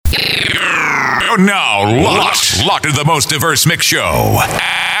You're now locked into the most diverse mix show,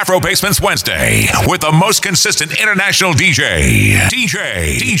 Afro Basements Wednesday, with the most consistent international DJ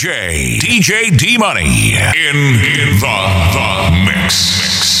D Money in the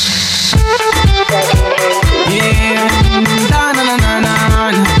mix. Yeah, na na na na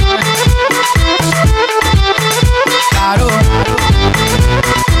na. Caro,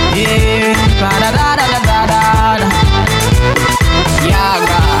 yeah, da da da da da da.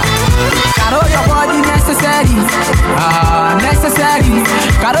 Yaga, Caro, your body necessary, necessary.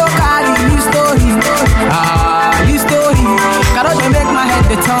 Caro, carry new story, new story. Caro, they make my head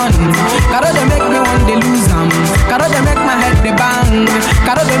the turn. Caro, they make me want to lose them. Caro, they make my head the bang.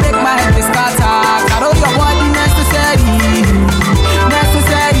 Caro, they make my head the scatter. Caro, your body necessary,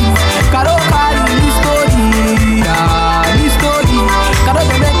 necessary. Caro, carry new story, new story. Caro,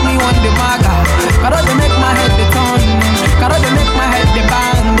 they make me want the maga. Caro, they make my head the turn. Caro, they make my head the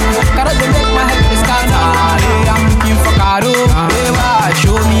bang. Caro, they make my head the scatter. Hey, I'm looking for Caro. Eva,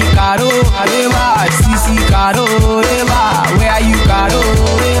 show me Caro. Eva, CC Caro. Eva, where are you Caro?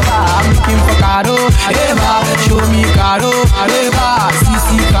 Eva, I'm looking for Caro. Eva, show me Caro. Eva,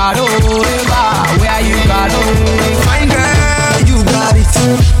 CC Caro. Eva, where are you Caro? Fine girl, you got it.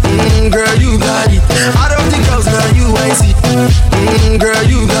 Girl, you got it. Out of the girls, now you I see. Girl,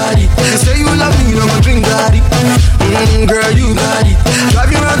 you got it. You say you love me, I'm a drink got it. Girl, you got it.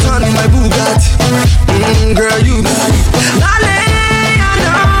 Drive you around in my Bugatti. Girl, you got it. Lale, I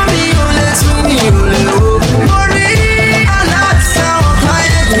know me, ole, oh. Money, I like sound. I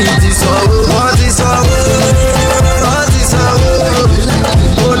need this all. What is all? What is all?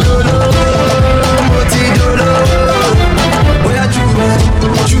 Oh, no, no. What is all? Where you got it?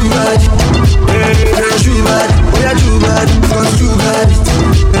 You got it. Girl, you got it. Where you got it? Cause you got it.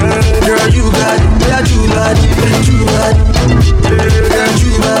 Girl, you got it. Where you got it? You got it. Girl,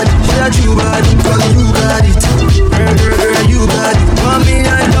 you got it. Where you got it? Cause you got it. Girl, you got it. $1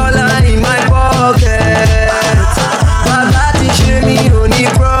 million in my pocket. Baba ti ṣe mi ò ní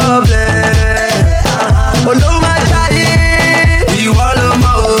problem. Olówó máa jáde, ìwọ ló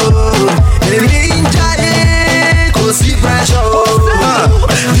mọ̀ o. Èmi ń jáde, kò sí pressure o.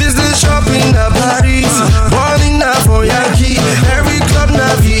 Business shopping na Paris, balling na for Yankee. Every club na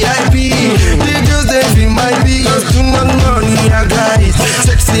VIP. The girls they feel my beat. Too much money, I got it.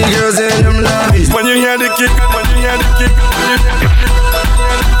 Sexy girls and them love it. When you hear the kick, when you hear the kick,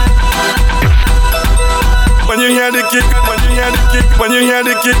 when you hear the kick, when you hear the kick, when you hear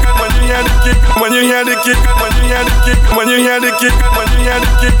the kick, when you hear the kick, when you hear the kick, when you hear the kick, when you hear the kick, when you hear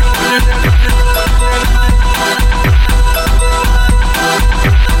the kick,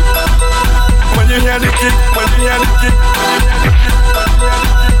 when you hear the kick, when you hear the kick.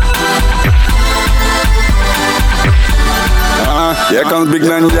 Here comes Big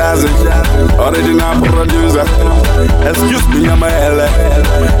Man Jazzy, original producer. Excuse me, I'm a L.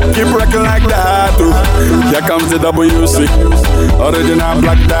 Keep rocking like that too. Here comes the WC, original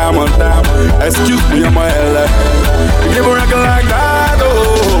Black Diamond. Excuse me, I'm a L. Keep rocking like that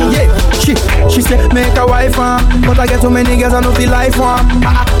too. Yeah, she said make a wife but I get too many girls I don't feel life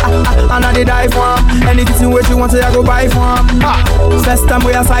and I did die for anything where she wants say I go buy for first time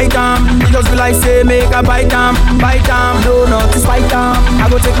we a sight it just feel like say make a bite no not to spite I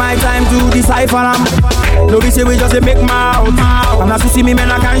go take my time to decipher no we say we just make mouth and as you see me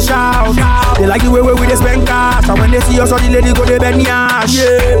man I can shout they like the way we just spend cash and when they see us all the ladies go they bend yash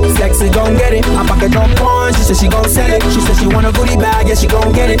yeah sexy gon' get it I pack a jump on she said she gon' sell it she said she want a goodie bag yeah she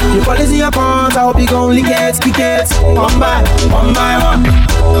gon' get it you policy your pawns I hope you gon' lick it one by one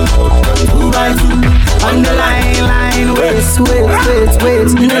 2 by 2 on the line wait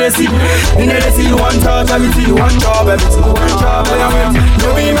you know they see you one touch everything you one job everything you one job no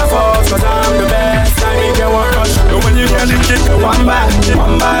be my fault cause I'm the best I need you one rush when you hear the kick one by 2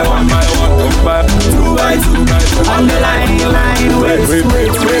 by 2 on the line wait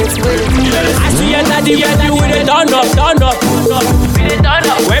I see you that you with it turn up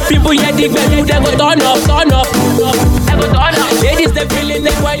when people hear the bell they go turn up ladies they feeling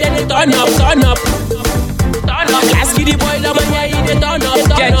the boy they turn up last kid the boy the man yeah he turn up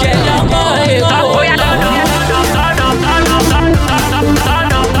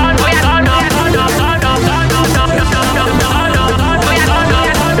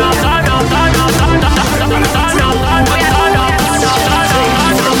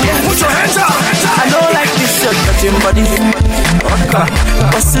touching body,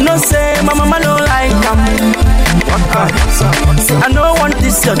 but you know say my mama don't like them. I don't want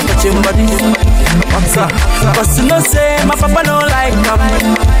this touching body, What's up? Cause you know say my papa don't like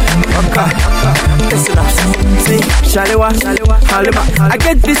listen up, see, Shalewa, Halima. I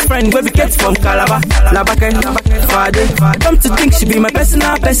get this friend where we get from Calabar, Labake, Fade. Come to think she be my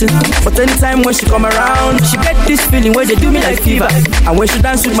personal person, but anytime when she come around, she get this feeling where they do me like fever. And when she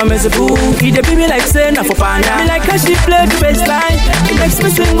dance with my mezebu, he dey be me like say na for panda. Me like how she play the bassline, it makes me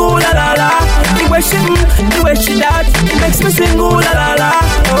sing ooh la la la. The way she that, it makes me sing ooh la la la.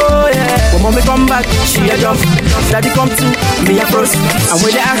 Oh yeah. When mommy come back, she a jump. Daddy come to me a bros, and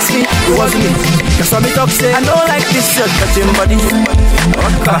when they ask me, it wasn't me. That's why me talk say I don't like this shirt touching body.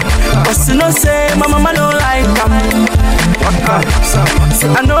 Cause you know say my mama don't like say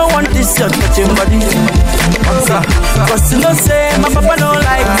I don't want this shirt touching body. Cause you know say my papa don't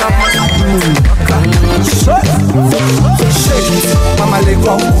like shake it, mama let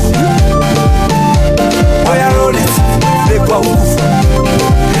go. Boy I roll it, let go.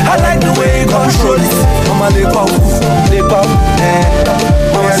 I like the way you control it, mama let go.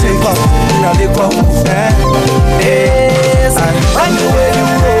 Mama let go. Now they go, yes, and the way you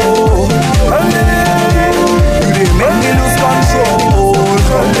roll, you didn't make me lose control.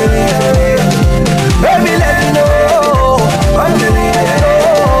 Baby, let me know,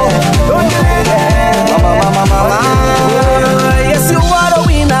 mama. Yes, you are the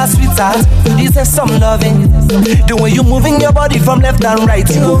winner, sweetheart. You deserve some loving. The way you moving your body from left and right,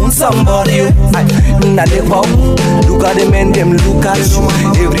 you own somebody. Now they pop, look at the men, them look at you.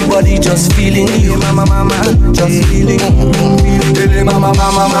 Everybody just feeling you, mama, just feeling. Mama.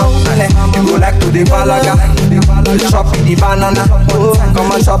 You go like to the balaga, chop the banana.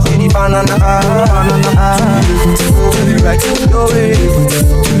 Come and chop the banana. To the right, your way.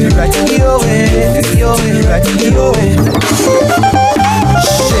 To the right, your way. Your way.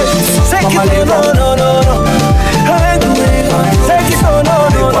 Take it, no. I like the way you take it, no.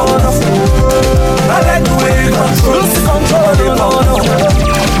 I like the way you lose the control, no.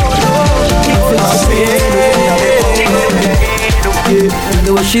 The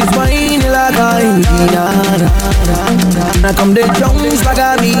way she's whining like a Indiana, I come the drums like a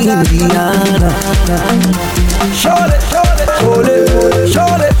Indiana. Show it.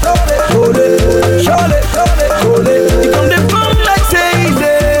 You come the boom like say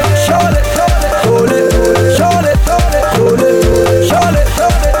show it.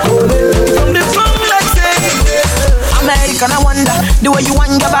 American, I wonder the way you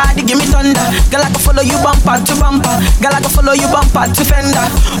want your body, give me thunder. Girl, I can follow you bumper to bumper. Girl, I can follow you bumper to fender.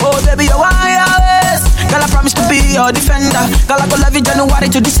 Oh, baby, you're wireless. Girl, I promise to be your defender. Girl, I can love you January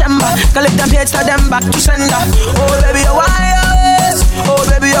to December. Girl, if them hate, tell them back to sender. Oh, baby, you're wireless. Oh,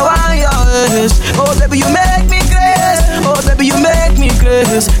 baby, you're wireless. Oh, baby, you make me grace. Oh, baby, you make me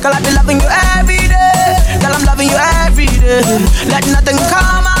grace. Girl, I be loving you every day. Girl, I'm loving you every day. Let nothing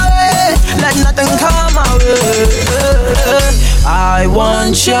come my way. Let nothing come my way. I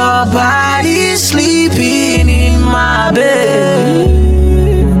want your body sleeping in my bed.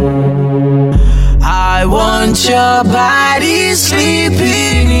 I want your body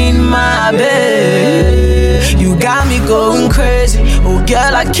sleeping in my bed. You got me going crazy. Oh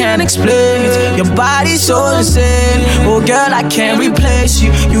girl, I can't explain it. Your body's so insane. Oh girl, I can't replace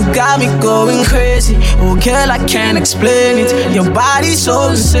you. You got me going crazy. Oh girl, I can't explain it. Your body's so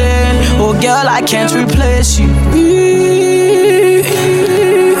insane. Oh girl, I can't replace you.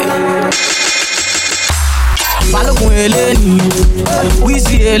 Balogun eleni,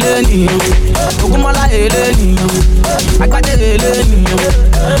 Wizzy eleni, Ogunmola eleni, Agbade eleni,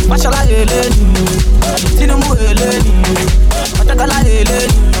 Mashola eleni, Tinubu eleni, Otakala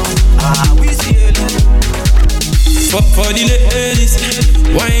eleni, Wizzy eleni. For the ladies,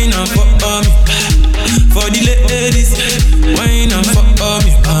 wine up for me. For the ladies, wine up for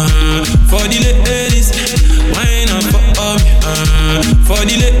me. For the ladies, wine up for me. For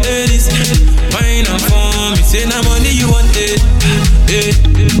the ladies, wine up for me. Say na money you want it, Say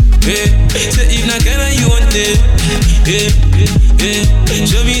if na Ghana you want it,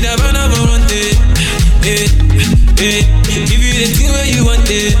 Show me that man I want it, Give you the thing where you want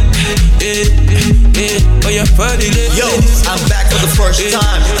it, Oh yeah, for the ladies. Yo, I'm back for the first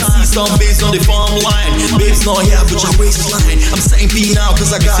time. I see some babes on the farm line. Babes not here, but your waist is lying. I'm saying P now, cause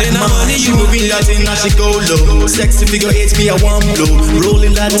I got mine. She moving Latin, now she go low. Sexy figure 8, me I want blow.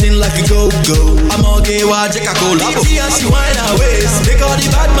 Rolling Latin like a go-go. I'm all gay, why Jack I go labo. See how she wind her waist. They call the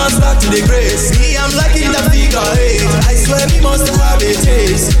bad man start to the grace. Me, I'm liking that figure 8. I swear me must have a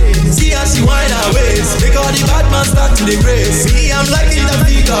taste. See how she wind her waist. They call the bad man start to the grace. Me, I'm liking that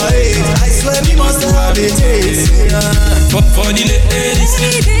figure 8. I swear me must have a taste. For the ladies,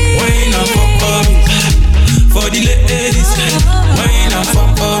 wine up for me. For the ladies, wine up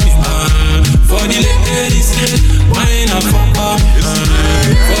for me. For the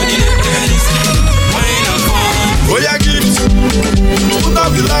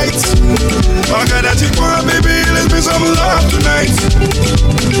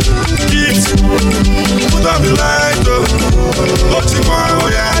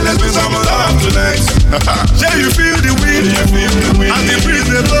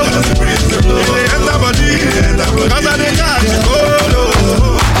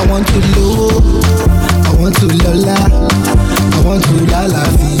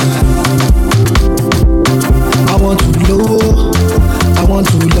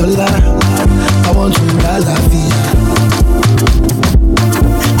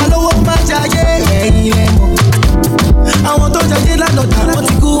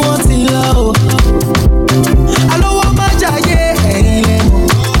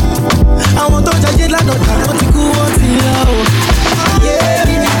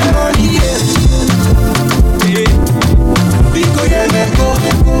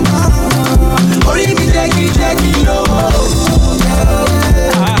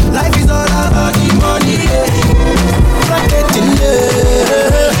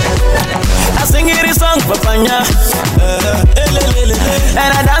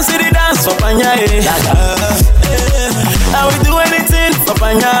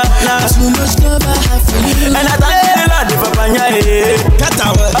Panya. Too much love I have for you. And I thank the Lord for Panya.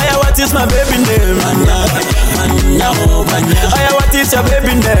 What is my baby name? What is your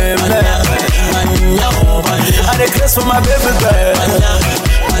baby name? I request for my baby girl.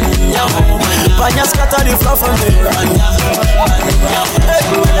 Panya scatter the floor for me.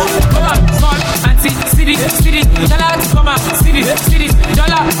 Come on, small auntie, city, dollar, come on, city,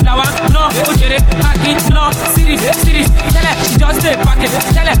 dollar, flower, no, ujere, haki, no, city, tell her she just a packet,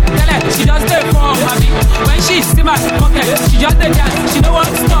 tell her she just a form, when she see my pocket, she just a dance, she don't want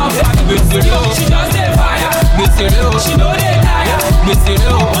to stop, she just a fire, she know they tire,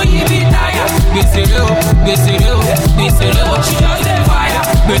 oh you be tired, she just a fire,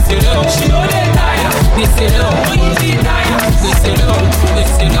 she know they tire, oh you be tired,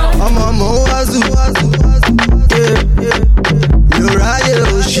 I'm a Moazu, Uriah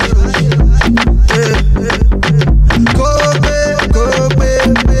Oshi, Kobe,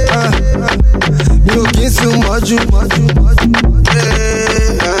 you kiss too much, I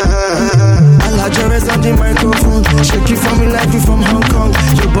like your rest on the microphone, shake it for me like you from Hong Kong,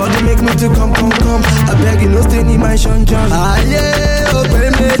 your body make me to come, I beg you no stay in my Sean John. Aye,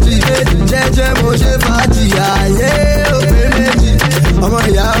 open meji, jeje mo se faji, aye, open meji. Ọmọ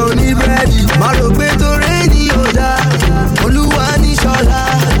ìyá oníbírẹ́dì máa rò pé tó rédí ọ̀dà olúwa ní ṣọlá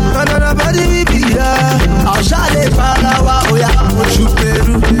dandanà bọ́dí bíbí ya àṣà lè para wa òyà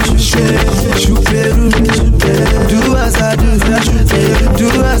ṣùpẹ̀rù ṣùpẹ̀rù do as I do do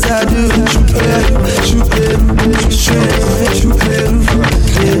as I do ṣùpẹ̀rù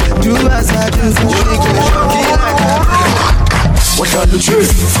do as I do. What are the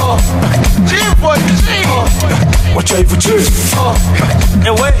truth? G-boy, G! What are the truth?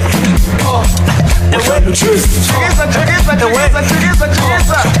 And wait. What are the truth?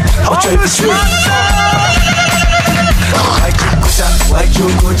 What are the truth? Why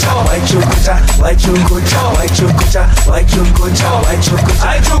chococha, why chococha, why chococha, why chococha, why chococha, why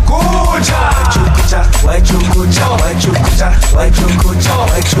chococha, why chococha, why chococha, why chococha, why chococha,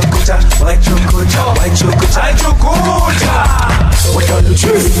 why chococha, why chococha, why chococha, why chococha. What are the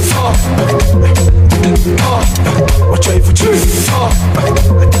truth? What are the truth?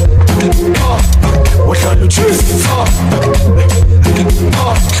 What are the truth?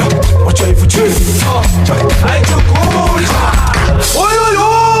 What are the truth? I chococha.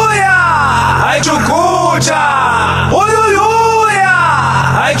 Oyoyoya, I chococha. Oyoyoya,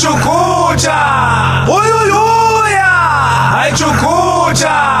 I chococha. Oyoyoya, I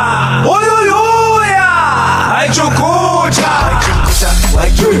chococha. Oyoyoya, I chococha. Why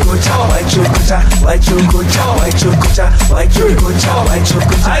chococha? Why chococha? Why chococha? Why chococha? Why chococha? Why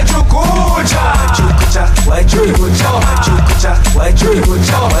chococha? I chococha. Why chococha? Why chococha? Why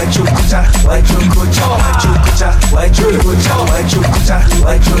chococha? Why chococha? Why chococha? Why chococha? Why chococha?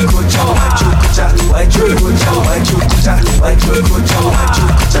 Why chococha? Why chococha? Why chococha? Why chococha? Why chococha? Why chococha?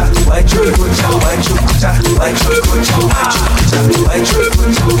 Why chococha? Why chococha? Why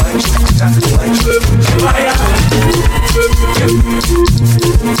chococha? Why chococha? Why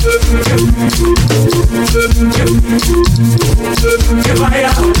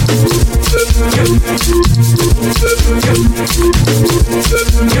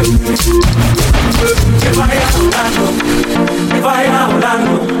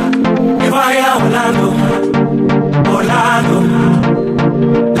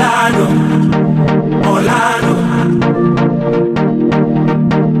Orlando.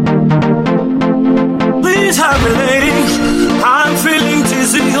 Please help me, lady. I'm feeling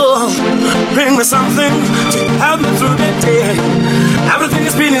dizzy. Bring me something to help me through the day. Everything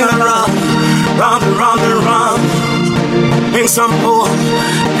is spinning around, round and round and round. Bring some more,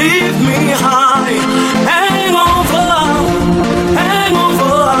 leave me high. Hang over, hang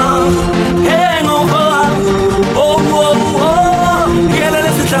over, hang over. Oh, oh, oh. Yeah,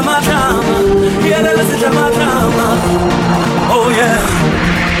 let's sit my drama. Yeah, let's sit my drama. Oh, yeah.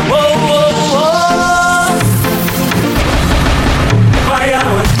 Oh, oh, oh. Fire.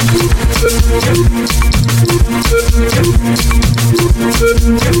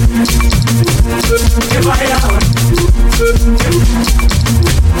 Fire.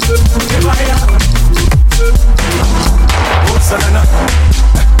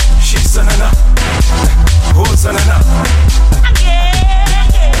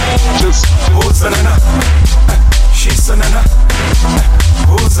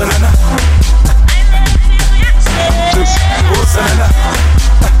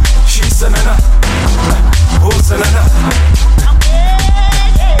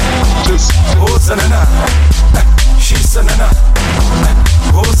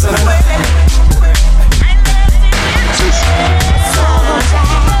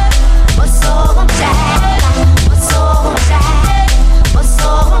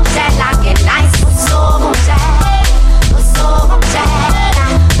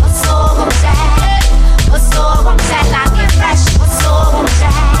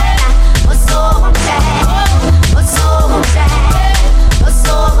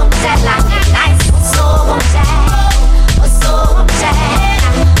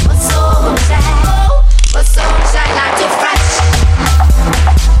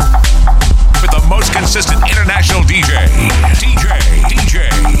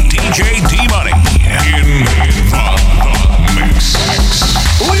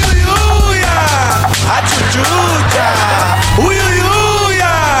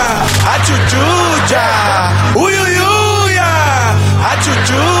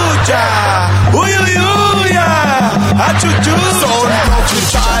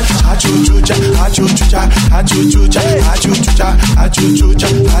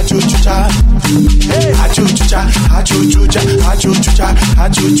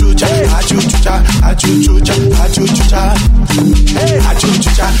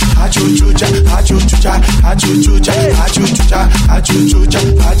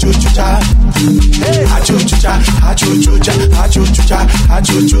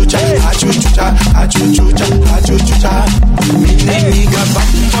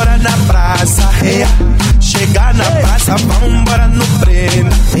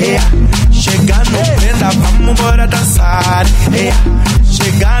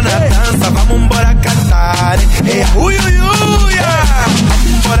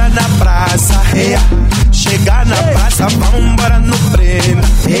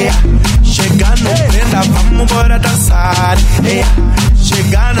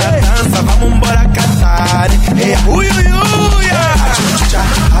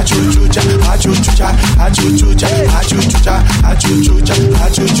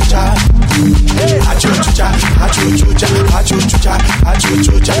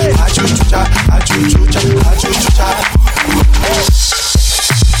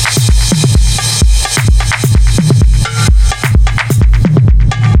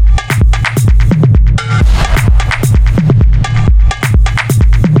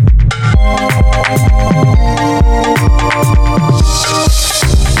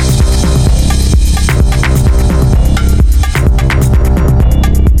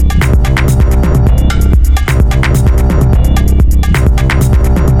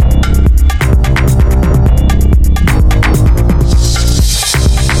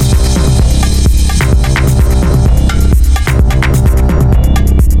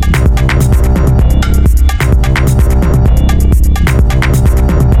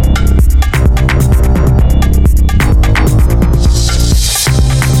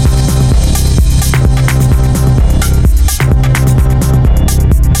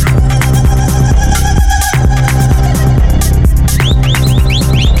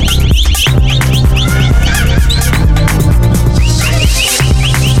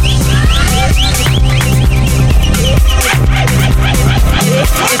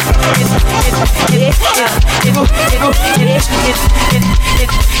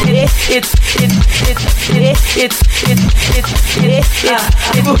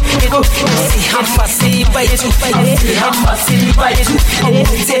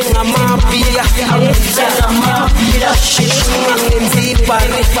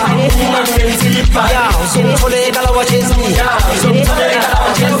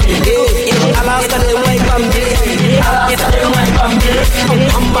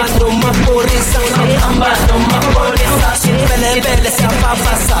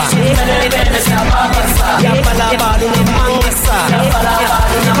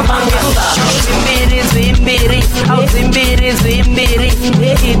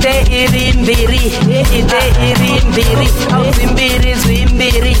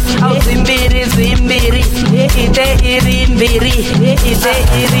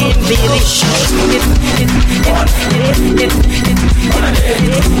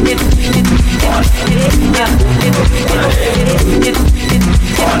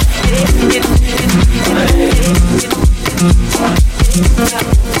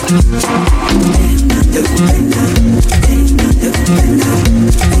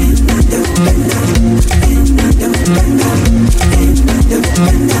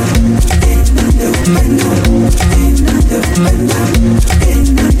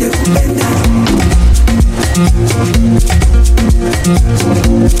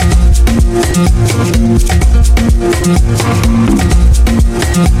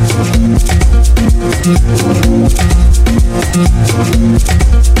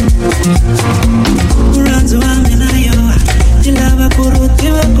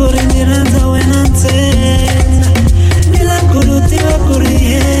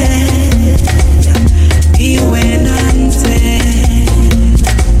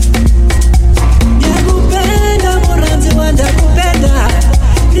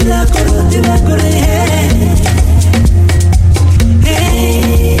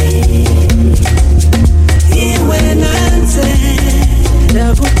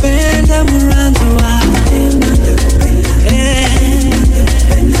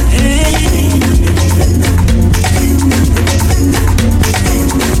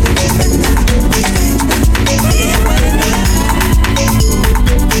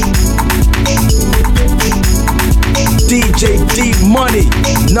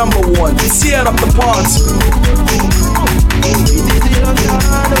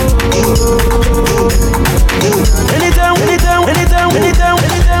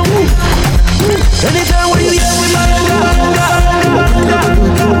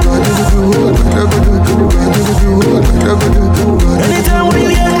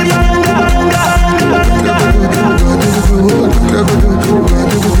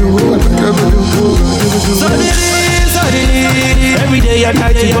 and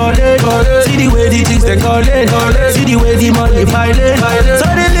night you got it. See the way the things they call it. See the way the money find it.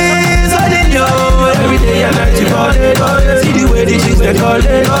 Suddenly, every day and night you got it. See the way the things they call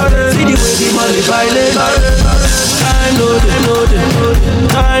it. See the way the money find it. Time loaded.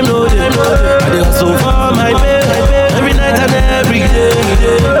 Time loaded. I dey hustle for my pay. Every night and every day.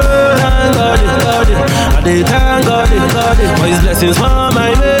 Thank God it. I dey thank God it. For His blessings for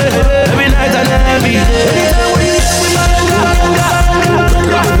my way. Every night and every day.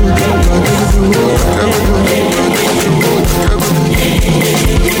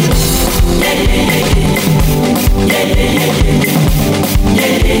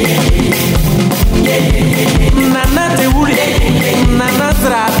 Nana te uri, nana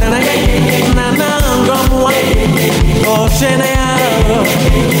tratana, nana ngomwa, oshenea,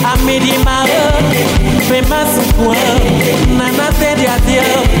 amedi maro, fema sukwa, nana te diadia,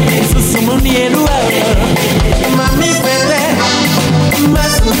 susumuni elua, mami fete,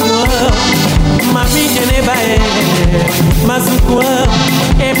 masukwa, mami genebae, masukwa,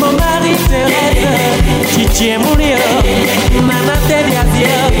 et mon mari Thérèse, chichi et mourir, nana te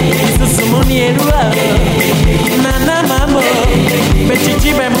diadia, susumuni elua. Nana mamo,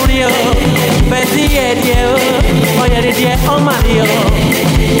 bechichi be murio, bezi edio, oye de die o mario.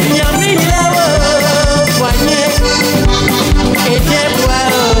 Nyami lawo, wanye, eje bwa,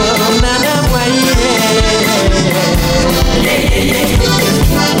 nana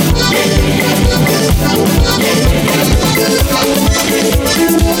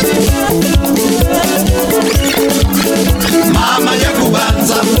Mama ya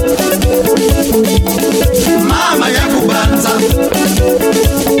kubanza. Mama ya kubanza.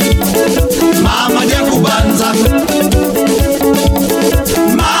 Mama ya kubanza.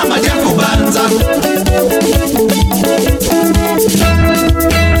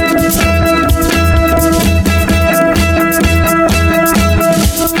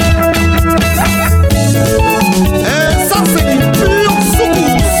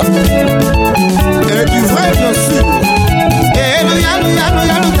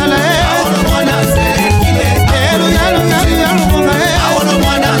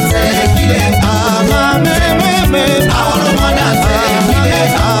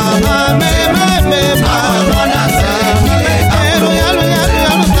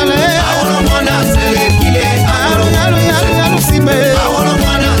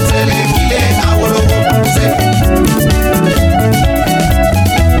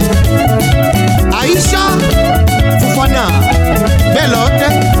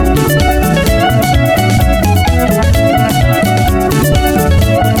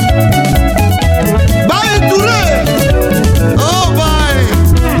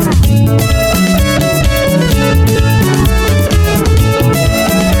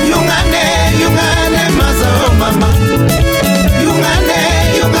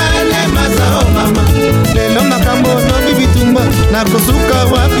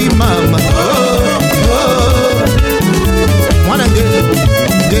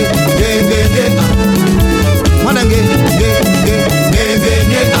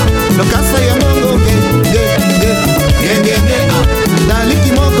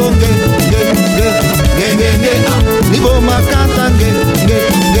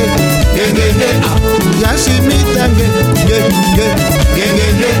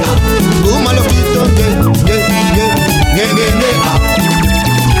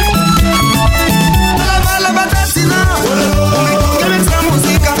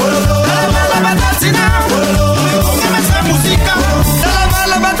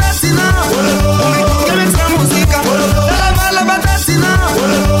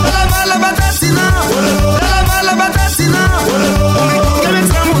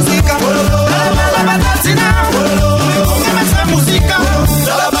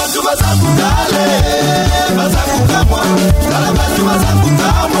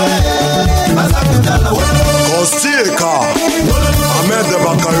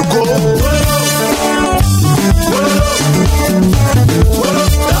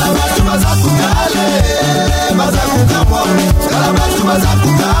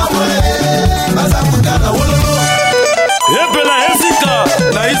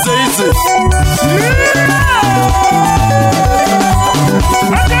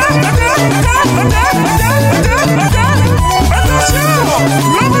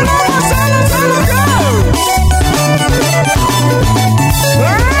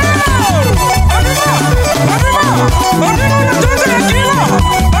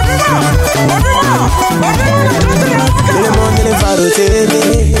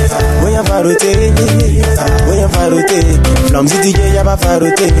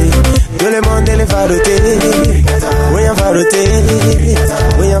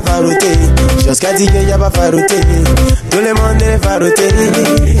 Jusqu'à y'a pas farouté. Tout le monde est farouté.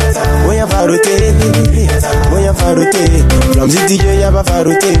 Oui, y'a farouté. Oui, y'a farouté. Flamzy DJ y'a pas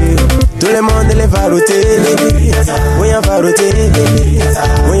farouté. Tout le monde est farouté. Oui, y'a farouté.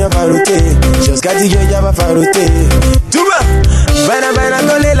 Oui, y'a farouté. Jusqu'à y'a pas farouté. Tout va. Bana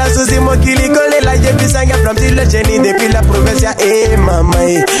collé la souci, moi qui l'ai collé la j'ai vu ça, Flamzy le génie depuis la province. Eh maman,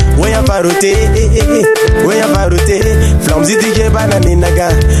 oui, y'a farouté. Oui, y'a farouté. Flamzy DJ banani naga.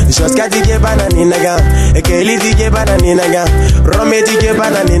 Jusqu'à DJ banani naga. Et Kelly DJ banani naga. Rome DJ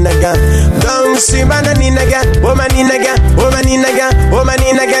banani naga. Donc si banani naga. Oh mani naga. Oh mani naga. Oh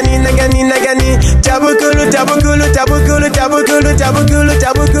mani naga ni naga ni naga ni. Tabukulu tabukulu tabukulu tabukulu tabukulu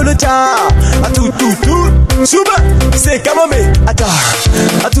tabukulu ta. A tout Suba, c'est Kamame. Attends,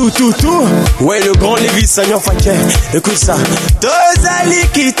 à tout. Ouais, le grand Lévis, Sagnon Fakir. Écoute ça. Tozali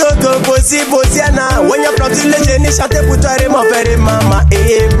Kitoko, Bosiana. Ouais, y'a Flamzy le génie, chanter pour toi et mon père et maman.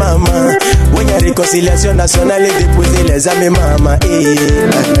 Eh, maman. Ouais, y'a réconciliation nationale et déposer les âmes et maman. Eh.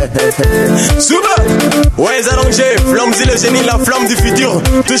 Suba, ouais, Zalongé, Flamzy le génie, la flamme du futur.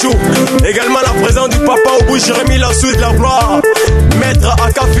 Toujours. Également la présence du papa au bout, Jérémy, la suite de la gloire. Maître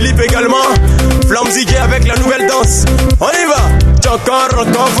Aka Philippe également. Flamzy gay avec la nouvelle danse. On y va.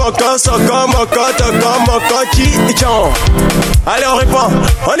 Allez, on répond.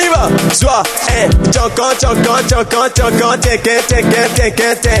 On y va. Soit,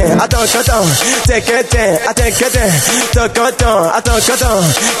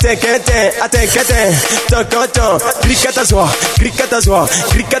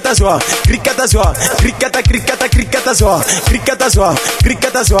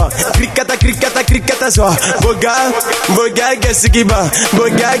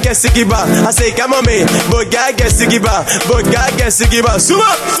 Boga Gesigiba, I say come on me, Boga Gesigiba,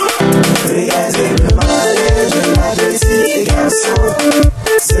 Suba.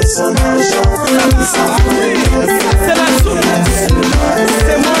 C'est son argent, c'est la soupe,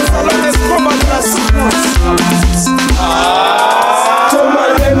 c'est moi, ça va être comment la soupe.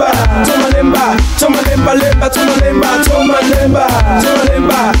 Tomalemba,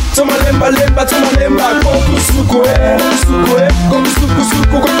 Kokusukue,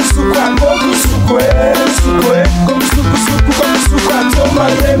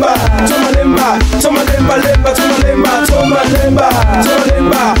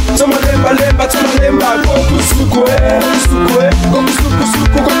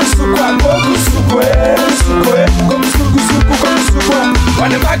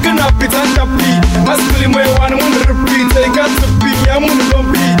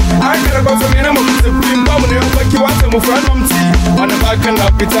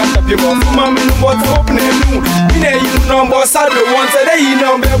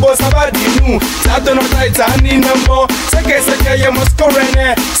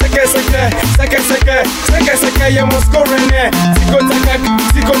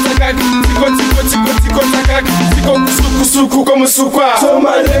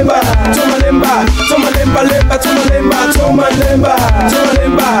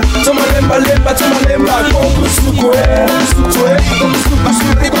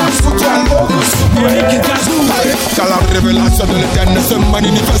 Car la révélation de l'éternel se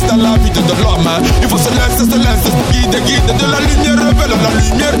manifeste dans la vie de l'homme. Il faut se laisser guide de la lumière, révèle la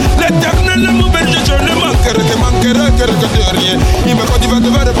lumière. L'éternel ne m'oublie, je ne manquerai que de rien. Il me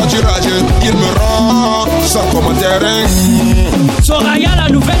conduit vers le pâturage, il me rend sans commentaire. Soraya, la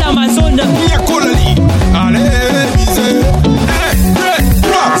nouvelle Amazon. Yakolali, allez, misez.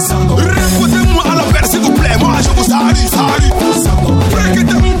 Répondez-moi à la paire, s'il vous plaît. Moi, je vous salue.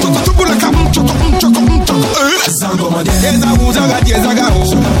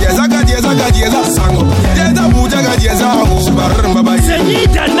 C'est ni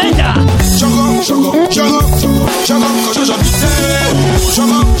d'Almeida.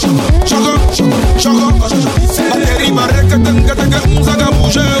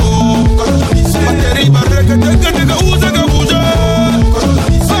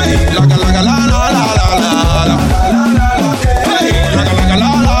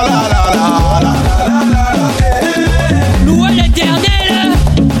 Louez l'Éternel,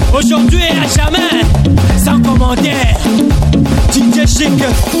 aujourd'hui et à jamais, sans commentaire. DJ Chic.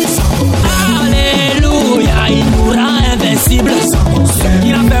 Alléluia, il nous rend invincible. Ce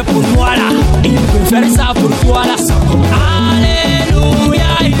qu'il a fait pour moi là, il peut faire ça pour toi là.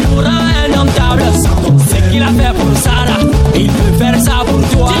 Alléluia, il nous rend indomptable. Ce qu'il a fait pour ça là, il peut faire ça pour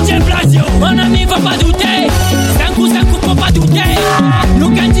toi. DJ Blasio, mon ami, faut pas douter. C'est un coup, faut pas douter. Nous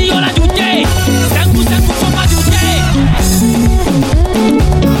Kandi, on l'a douté. C'est un coup, faut pas douter.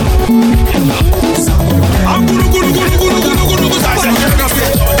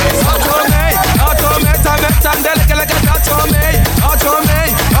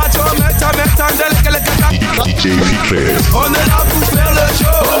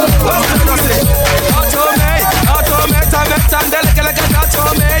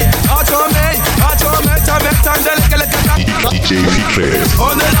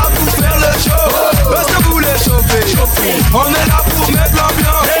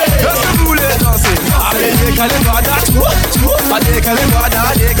 Adekale guada,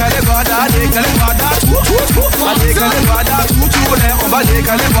 adekale guada, adekale guada, adekale guada, tutule, on va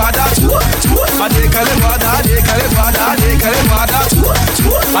décaler guada, adekale guada, adekale guada, adekale guada,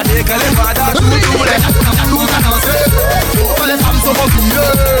 adekale guada, tutule. Nous à danser, toutes les femmes sont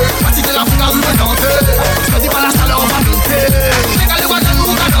motivées. Fatiguer la foule, nous à danser. Je dis pas la salle, on va monter. Décaler guada,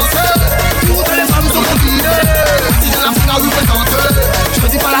 nous à danser. Toutes les femmes sont motivées. Fatiguer la foule, nous à danser. Je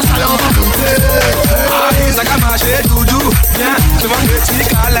dis pas la salle, on va monter. Allez, ça a marché, doudou, viens, fais-moi un petit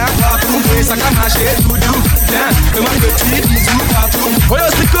câlin partout. Et ça a marché, doudou, viens, fais-moi un petit bisou partout. Oh yo,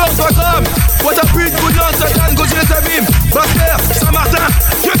 c'est corps, toi comme, what a pute, Bouillon, Satan, Gauthier, Tabim, Buster, Saint-Martin,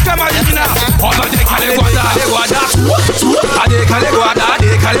 que Camarina. On va décaler guada, guada, adécaler guada,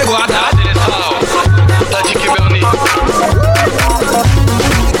 adécaler guada. Tati Kiberni.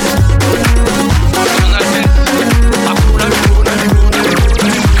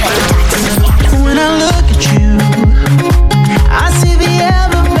 When I look at you, I see the air,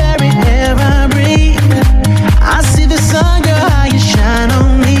 the very air I breathe. I see the sun, girl, how you shine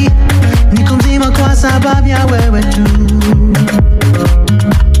on me. Nikonzima kwa sababu ya wewe tu.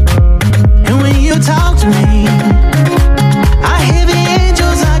 And when you talk to me, I hear the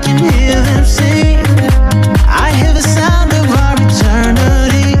angels, I can hear them sing. I hear the sound of our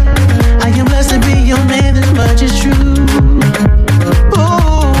eternity. I am blessed to be your man, this much is true.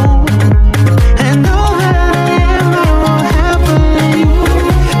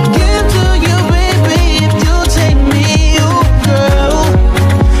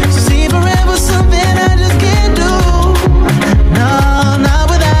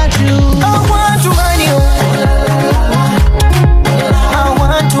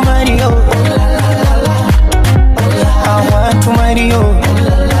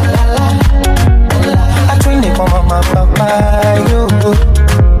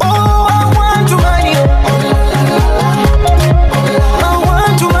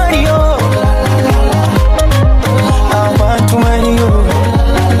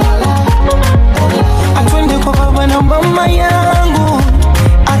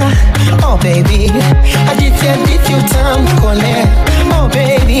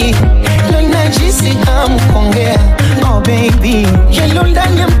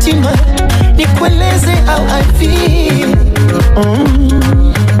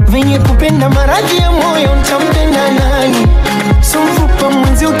 Venye kupenda maradhi ya moyo, ntampenda nani? Sumfupa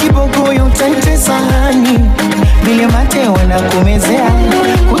mwenzi ukibogoyo, utantesa hani? Vile mate wanakumezea,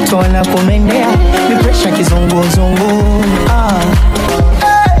 kuto wanakumendea, ni presha kizunguzungu.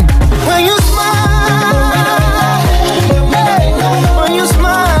 When you smile, when you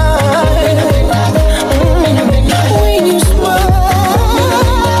smile, when you smile.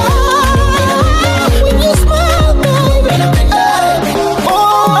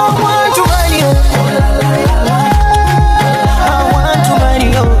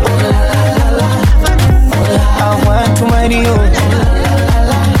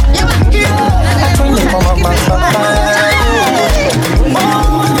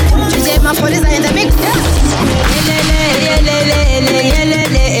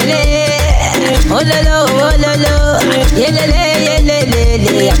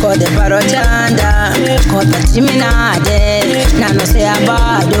 Kode parochanda, kota chiminade, nano say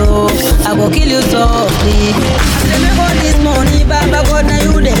abado, I go kill you softly. After me got this money, Baba God na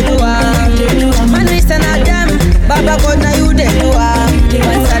you dey do am. Man we stand at them, Baba God na you dey do am.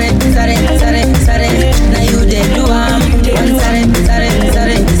 One sare, na you dey do am. One sare,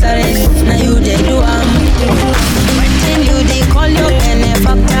 na you dey do am. When you dey call your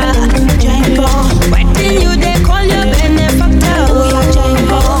benefactor, when you dey call your benefactor.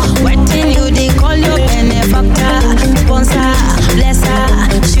 Waiting you they call your benefactor, sponsor, blesser,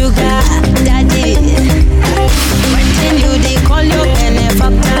 sugar, daddy. Waiting you they call your benefactor.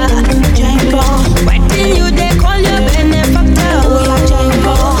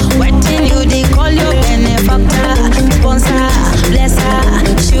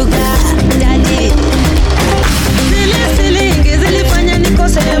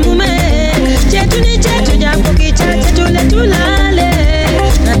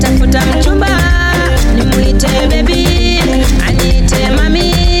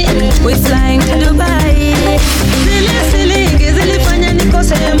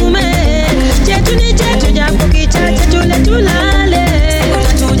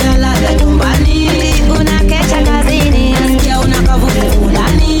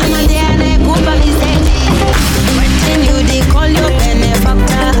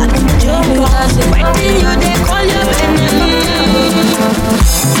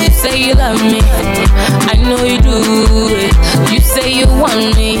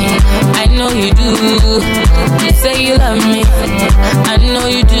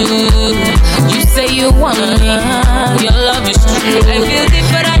 one. Your love is true. I feel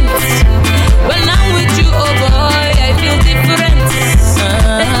different when I'm with you, oh boy. I feel different.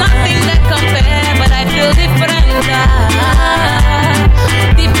 There's nothing that compare, but I feel different.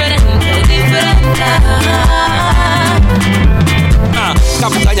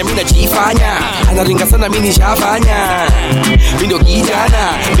 Kapukanya mina jifanya anaringa sana mimi nishafanya mindo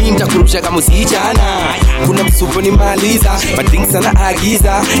kijana mimi nitakurusha kama usijana kuna msupo ni maliza mading sana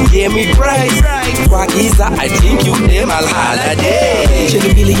agiza yeah me price kwa giza I think you them all holiday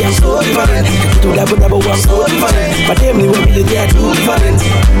chili billy I'm so different to double I'm so different but them we really they are too different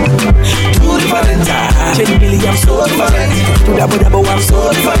chili billy I'm so different to double I'm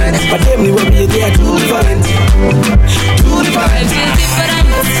so different but them we really they are too different I feel different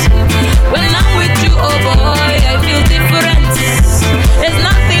when I'm with you, oh boy. I feel different. There's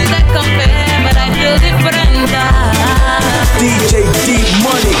nothing that compare, but I feel different. DJ D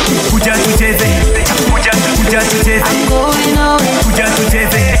Money, kuja tucheze, kuja tucheze. I'm going away. Kuja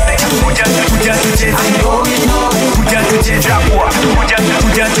tucheze, kuja tucheze. I'm going away. Kuja tucheze,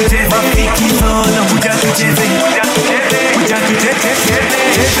 kuja tucheze. Mafiki zono, kuja tucheze, kuja tucheze.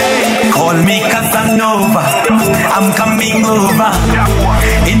 Call me Casanova, I'm coming over.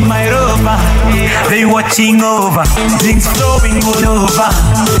 In my rover, they watching over. Things flowing all over,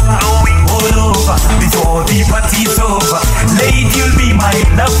 before the party's over. Lady, you'll be my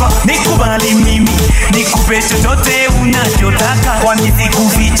lover. Nikubali mimi, nikupe chochote unachotaka. Kwani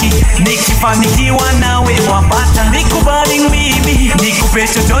sikufichi, nikifanikiwa nawe wapata. Nikubali mimi, nikupe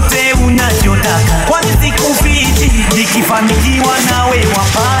chochote unachotaka. Kwani sikufichi, nikifanikiwa nawe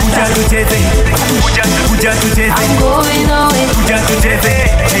wapata. Kuja tucheze, kuja tucheze. I'm going away. Kuja tucheze,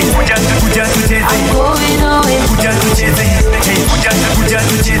 hey, kuja tucheze. I'm going away. Kuja tucheze, hey, kuja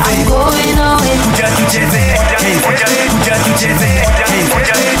tucheze. I'm going away. Kuja tucheze, hey, kuja tucheze. Hey,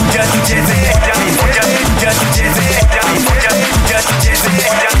 kuja tucheze. Hey, kuja tucheze. Hey, kuja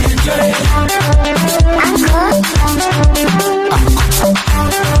tucheze.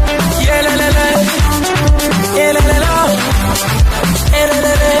 Yeah, la la la. Yeah, la la la. Yeah, la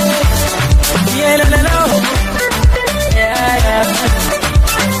la la. Yeah, la la la. Yeah, yeah.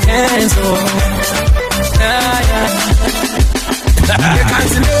 And so,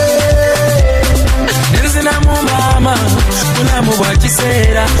 Nenzina mumama, mulamu wa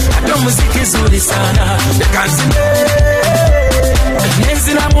kisera, ato muziki zuri sana.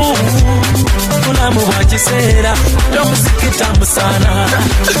 Nenzina mulamu wa kisera, ato muziki tamu sana.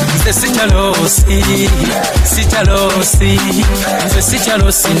 Nze sichalosi, nze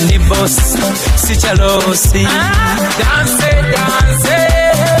sichalosi ni boss, sichalosi. Dance.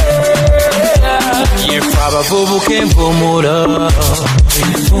 Yefaba vubuke mpumulo,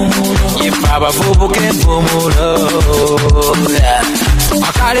 yefaba vubuke mpumulo.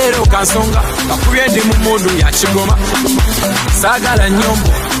 Akalero kansonga kakubye ndi mu mundu ya kigoma. Sagala nyombo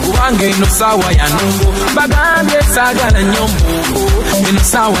kubanga eno sawa ya nungu. Bagambye sagala nyombo eno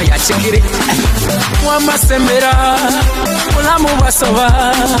sawa ya kigere. Wamasembera mulamu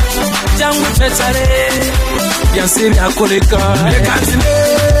basoba jangu tetale byansi byakoleka.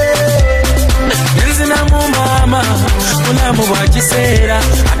 Nenzina mumama, mulamu wa kisera,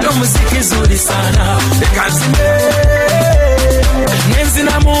 ato muziki zuri sana.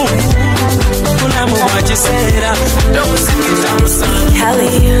 Nenzina mulamu wa kisera, ato muziki tamu sana.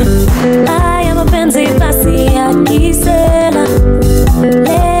 Haya mapenzi basi ya kisera,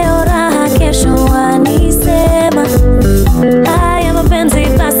 leo raha kesho wanisema. Haya mapenzi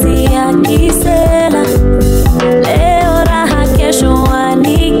basi ya kisera, leo raha kesho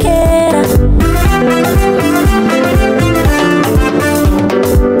wanikera.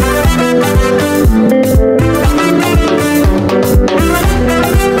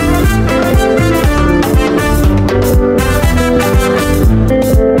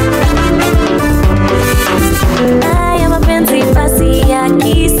 Haya mapenzi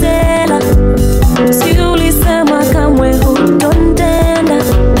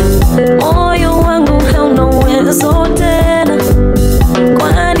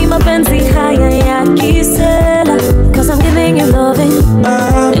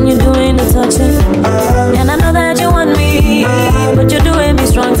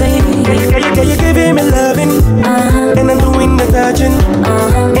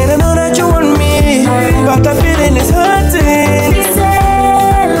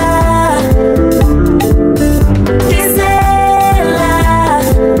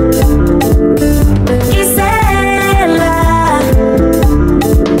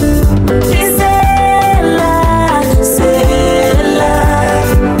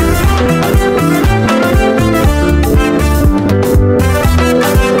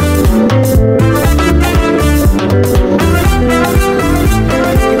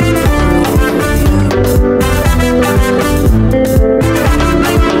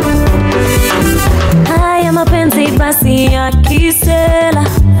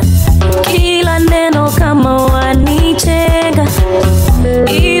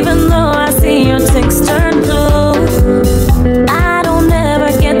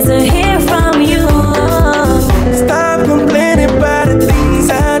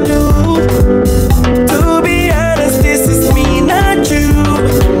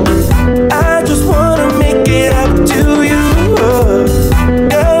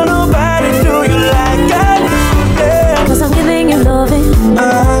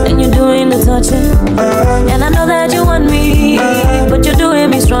touching. And I know that you want me, but you're doing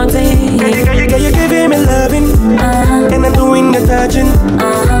me strong things. Girl, you're giving me loving, and I'm doing the touching.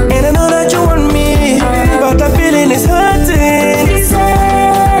 And I know that you want me, but the feeling is hurting.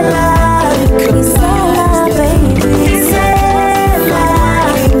 Gisela, Gisela, baby. Gisela,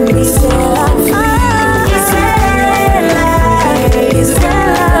 Gisela,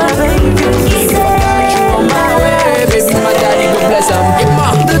 Gisela, baby. Gisela, on my way, baby, my daddy go bless him.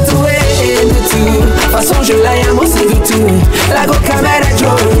 De tout et de tout, façon je l'aime aussi de tout. La go caméra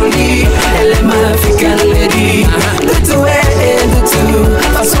jolie, elle est ma African lady. De tout et de tout,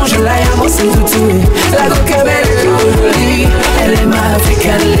 façon je l'aime aussi de tout. La go caméra jolie, elle est ma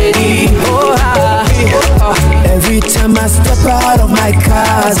African lady. Oh, ah, oh. Every time I step out of my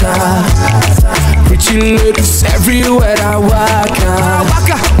casa, pretty ladies everywhere I walk.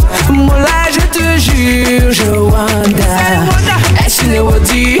 Moula, je te jure, je wonder. Est-ce une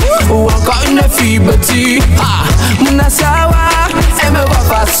wadi ou encore une fille bâtie? Mouna sawa, elle me voit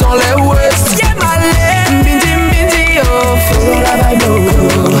façon les West. Yeah, my bindi bindi oh, follow la vibe.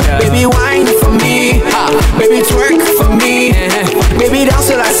 Baby wine for me, baby twerk for me, baby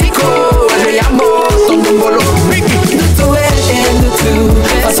danse la siko. Je yamo ton bolo, de tout et de tout.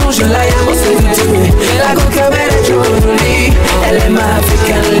 Façon je la yamo c'est de tout. La coca belle est jolie, elle est ma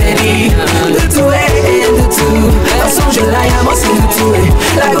African lady. De tout et de tout. Façon je la yamo c'est de tout.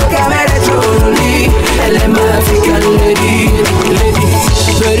 La coca belle est jolie, elle est ma African lady.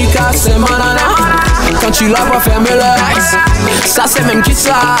 Perica c'est mon nana. Quand tu la vois fermer les eyes, ça c'est même qui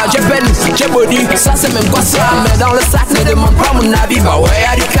ça. J'ai peine, j'ai body, ça c'est même quoi ça. Mais dans le sac ne demande pas mon avis. Bah ouais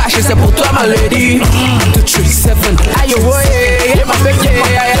y'a du cash et c'est pour toi ma lady. 237, aïe ouais, yeah my baby,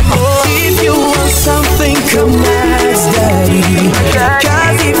 if you want something come next daddy.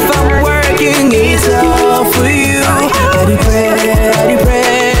 Cause if I'm working it's all for you. Daddy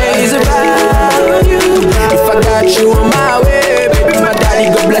pray is about you. If I got you on my way, baby my daddy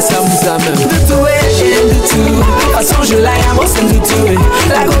go bless him. De tout, façon je la yamo c'est de tout.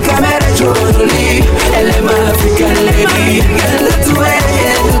 La go caméra jolie, elle est ma African lady. De tout et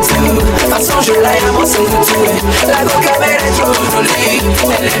de tout, façon je la yamo c'est de tout. La go caméra jolie,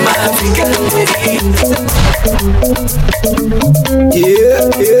 elle est ma African lady. Yeah.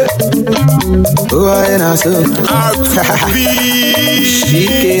 Oh, I know so. She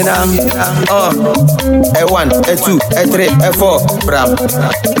can A1, A2, A3, A4, Bram.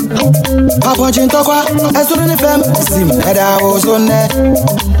 Papa Jinto kwa, Esuru FM. Sim, Eda Ozone.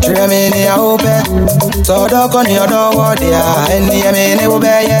 Tremini a ope. So doko ni odo wodia. Eni yemini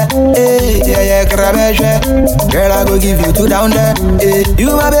ubeye. Yeah, grabeje. Girl, I go give you two down there.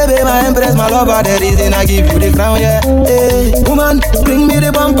 You my baby, my empress, my lover. The reason I give you the crown, yeah. Woman, bring me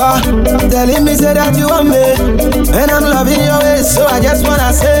the bumper. Telling me say that you want me. And I'm loving your ways, so I just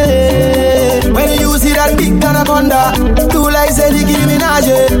wanna say, when you see that big anaconda, do like say Nicki Minaj.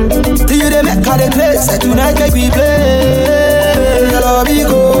 Do you they make her the place? Say tonight make we play. You love me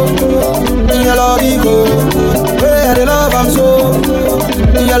go, you love me go. Where the love I'm so.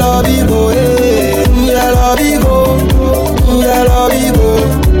 You love me go, you love me go, you love me go.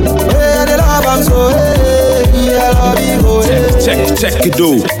 Where the love I'm so. Check it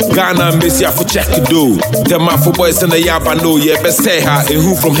do. Ghana Messi for check it do. Them Afro boys and the Yaba know, yeah, best say her and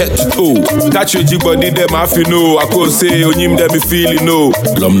who from head to toe. Catch your body, them I feel no. I could say on him, them me feeling no.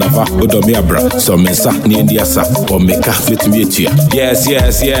 Lom Nava, Odomiabra, some Mensa, Nindiasa, or make a fit me here. Yes, yo.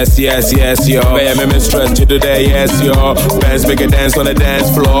 Bear me stress to the day, yes, yo. Bands make a dance on the dance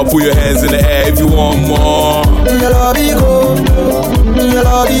floor. Put your hands in the air if you want more. You love me go, you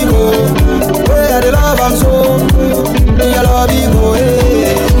love me go. Where the love I'm so. You love me go,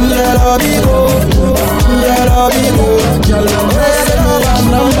 you love me go, you love me go.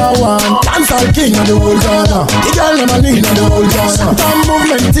 Number one, dancehall king of the whole Ghana. The girl them a lean of the whole Ghana. Damn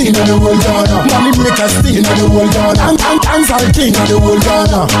movement in of the whole Ghana. Money maker steal of the whole Ghana. Dancehall king of the whole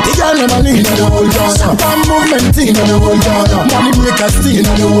Ghana. The girl them a lean of the whole Ghana. Damn movement in of the whole Ghana. Money maker steal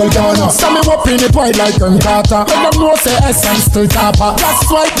of the whole Ghana. Some me up in the point like Carter. When them know say essence still tapper. That's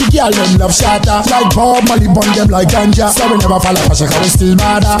why the girl them love shatter. Like Bob Marley bun them like ganja. So we never fall off a shaka, we still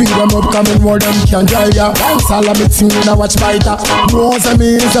murder. Speed them up coming more them can drive ya. Dancehall a bit when I watch fighter. Knows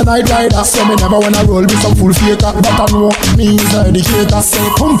me is a night rider. So me never wanna roll with some full faker. But I know me is a educator. Say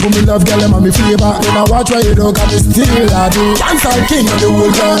pum pum me love girl them and me flavor. When I watch where you do cause me still a do. Dancehall king of the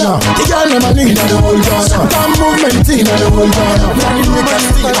whole Ghana. The girl them a lead of the whole Ghana. Damn movement in of the whole Ghana. Money make a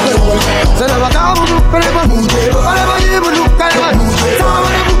steal of the whole Ghana. So never come up with a move. Whatever you look at it. Some of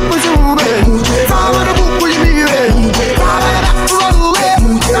the book was you move. Some of the book was me.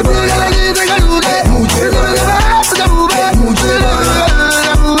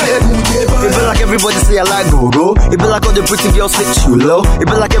 Everybody say I like go-go. It be like all the pretty girls sit you low. It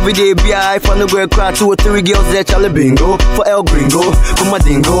be like every day B.I. If I no go cry 2 or 3 girls there, Charlie Bingo. For El Gringo, for my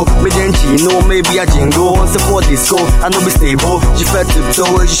dingo. Me then chino, maybe a jingo. Once for disco, I know be stable. She fed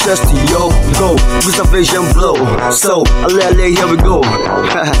tiptoe, she just to yo. Go, with a vision blow. So, here we go.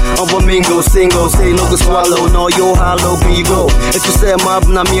 On Mingo, single, say no go swallow. No, yo, hollow, can you go? If you say my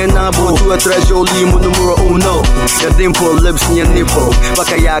na me and Nabo, to a treasure, limo, numero uno. Your dimple, lips, and your nipple.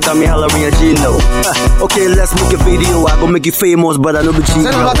 Bakaya got me hollering a Gino. Okay, let's make a video. I gon' make you famous, but I know the cheap.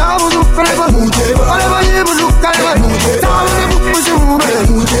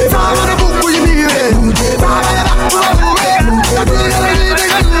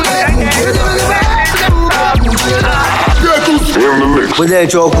 Within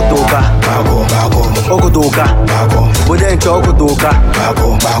Chokutoka, Okotoka, within Chokutoka,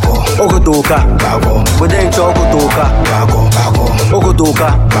 Okotoka, within Chokutoka,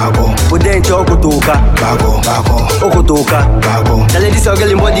 Okotoka, within Chokutoka, Okotoka. The ladies are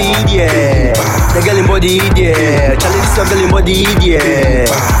getting body, yeah. They're getting body, yeah. The ladies are getting body, yeah.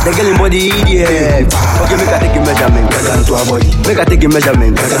 They're getting body, yeah. Okay, make I take a measurement. Make I take a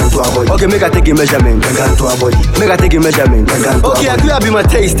measurement. Okay, make I take a measurement. Make I take a measurement. Okay, I could be my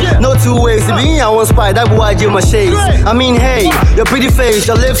taste. No two ways. To be in one spot, that boy give my shades. I mean, hey, your pretty face,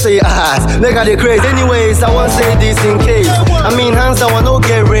 your lips say ass. Make her the craze. Anyways, I won't say this in case. I mean, hands down, I don't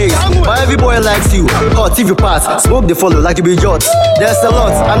get raised. But every boy likes you. Hot if you pass, smoke the follow like you be jot. There's a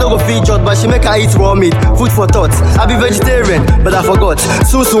lot, I know go feed jot, but she make her eat raw meat. Food for thought. I be vegetarian, but I forgot.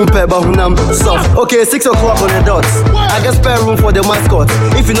 Soon pepper hunam soft. Okay, 6 o'clock on the dot. I get spare room for the mascot.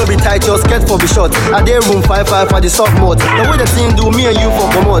 If you know be tight, your skirt for be short. I dare room 5 for the soft mod. The way the team do me and you for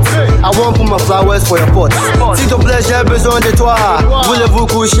promote. I won't put my flowers for your pot. Si ton plaît, j'ai besoin de toi. Voulez-vous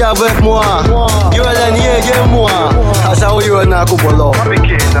coucher avec moi? You're a nier, moi. I shall you and I go below.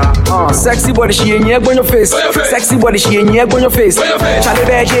 Sexy body, she ain't yet on your face. Sexy body, she ain't yet on your face. Charlie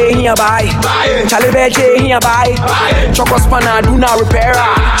Beje here buy. Charlie Beje here buy. Choco spanner, do not repair.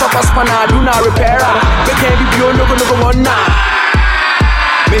 Choco spanner, do not repair. They can't be beyond no one now.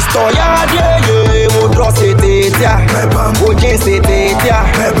 Mr. Yadye, mo dress tetia, mo jeans tetia,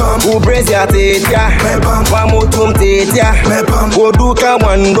 mo brazier tetia, wa mo tum tetia, mo duka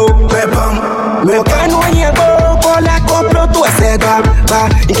wando, mo kanu yebo kola koplo tu eseba, ba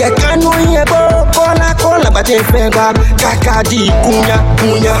inke kanu yebo kola bate feba, kakadi kunya,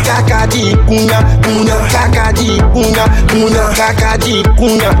 kakadi kunya, kakadi kunya, kakadi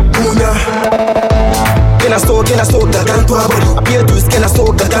kunya. Can I so gagan to a body? Appear to skin a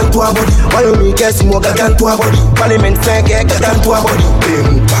so gagan to a body. Why you make us more gagan to a body? Parliament fan get gagan to a body.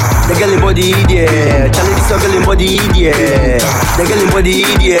 The girl in body idiot. Charlie this girl in body idiot. The girl in body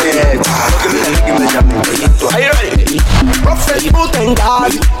idiot. Are you ready? Prophet put and God.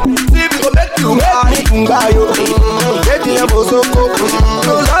 See we go make you mad. Get me a bozo coco.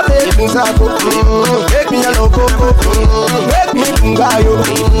 No love it musako. Make me a no coco. Make me kungayo.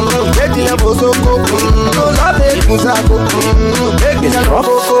 Get me a bozo coco.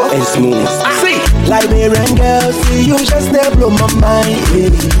 And smooth. Liberian girl, see you just never blow my mind.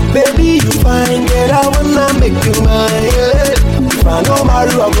 Baby, you fine, girl, I wanna make you mine. If I know my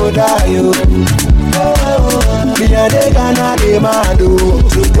room, I go die. Me and the Ghana, they mad.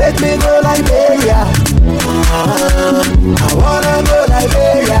 So take me go Liberia. I wanna go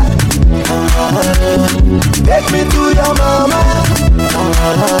Liberia. Take me to your mama.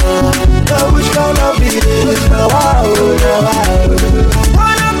 Now which kind of business? Now wow.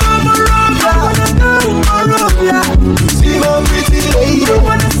 Wanna go Morovia? See my pretty lady.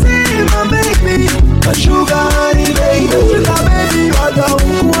 Wanna see my baby? My sugar honey baby. Sugar baby, what the hell?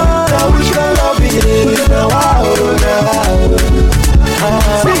 Now which kind of business? Now wow.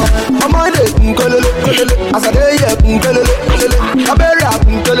 I'm on it, as I day, I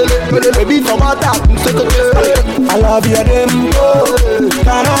better baby from my top. I love your dimple.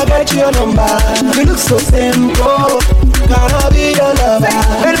 Can I get your number? You look so simple. Can I be your lover?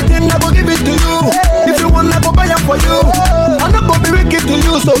 Anything I will give it to you. If you want, I will buy it for you. I'm not gonna be wicked to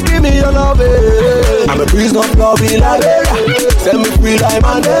you, so give me your love. I'm a prisoner of love in Liberia. Set me free like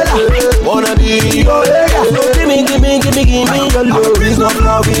Mandela. Wanna be your area. So give me your love. I'm a prisoner of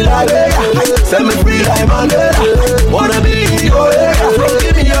love in Liberia. Set me free like Mandela. Wanna be your area. So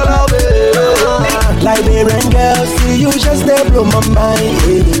give me your love. Liberian girl, see you just they blow my mind.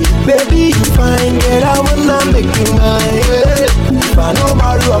 Baby, you fine, girl, I wanna make you mine. If I know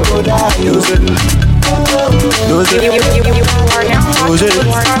my room, I go die.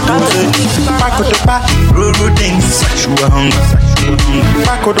 Back of the back, rude things, sexual hunger.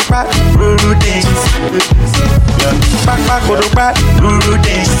 Back of the back, rude things. Back of the back, rude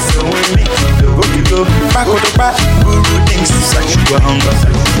things. So we make the go. Back to back, guru things, sexual hunger.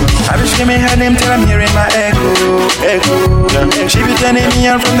 I be screaming her name till I'm hearing my echo. She be turning me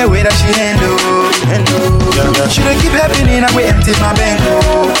on from the way that she handle. She don't keep happening, I will empty my bank.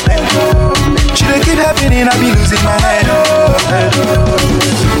 She don't keep happening, I be losing my head.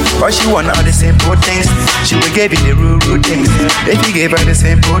 But she want all the simple things. She will give you the rude things. If you gave her the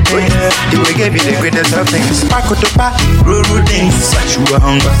simple things, she will give you the greatest of things. Back to back, rude things, sexual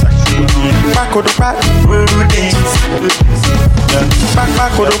hunger. Back to back, rude things. Back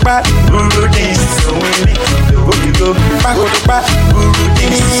to back, rude things. So when you go, back to back, rude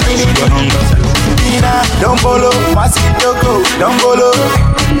things, sexual hunger. Ina, don't follow, mosquito go, don't follow.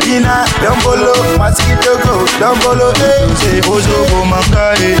 Ina, don't follow, mosquito go, don't follow. Say, ozo go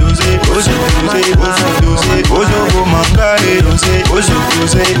mangale, say, ozo go mangale, say, ozo.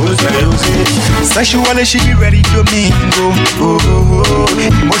 Sexually she be ready to mingle.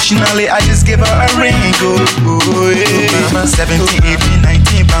 Emotionally I just give her a ring. 17, 18,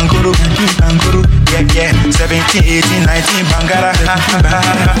 19, bangoro, yeah. 17, 18, 19, bangara,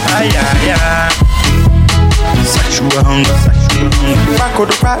 yeah. Sexual hunger. Back to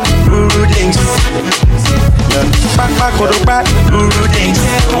back, rude things. Back to back, rude things.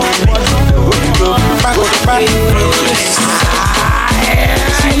 Back to back, rude things.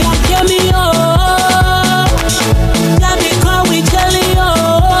 She won't kill me, oh. Let me call with jelly,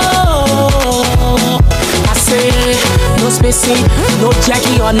 oh. I say, no spacing, no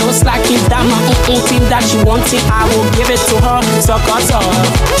jackie or no slacking. That my own thing that she wanted, I will give it to her. Sucker.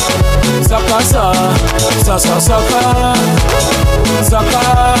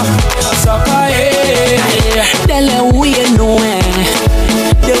 Sucker, yeah. Dele uye noe,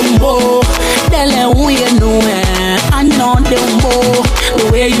 dembo. Dele uye noe, I know dembo. The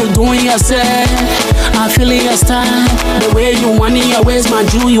way you doing yourself, I feel your style. The way you want in your ways, my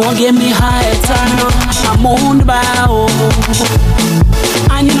Jew, you won't get me high time. I'm on by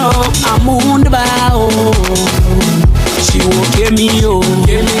I know I'm on by she won't give me, oh,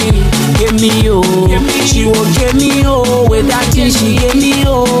 give me, oh. She won't give me, oh, with that thing she gave me,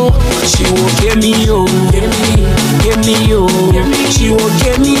 oh. She won't give me, oh, give me, oh. She won't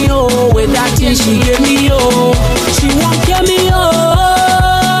give me, oh, with that thing she gave me, oh. She won't give me,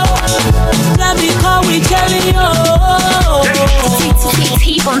 oh. Let me call with jelly, oh.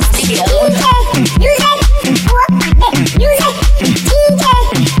 T-Bone Studio.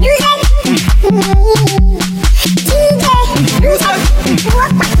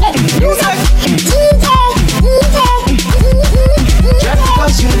 Just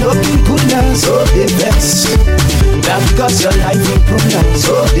because you're looking good now, so they vex. That's because your life improved now,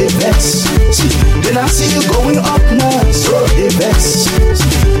 so they vex. Then I see you going up now, so they vex.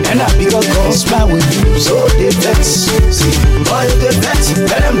 And I because God smile with you, so they vex. Boy, if they vex,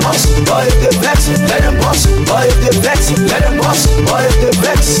 let them bust. Boy, if they vex, let them bust. Boy, if they vex, let them bust. Boy, if they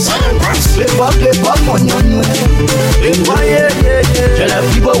vex, play pop, money. Yeah. Tell them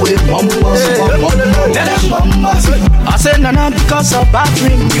people with bumpers. I said, Nana, because of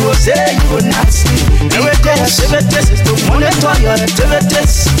bathroom, you will say you will not sleep. Every day, activities is to monitor your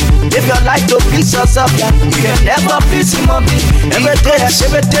activities. If you like to please yourself, you can never please him or me. Every day,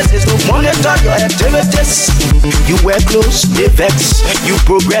 activities is to monitor your activities. You wear clothes, they vex. You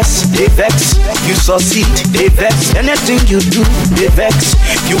progress, they vex. You succeed, they vex. Anything you do, they vex.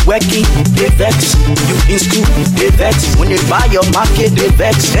 You working, they vex. You in school, they vex. When you buy your market, they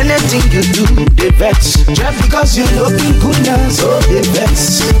vex. Anything you do, they vex. Just because you're looking good now, so they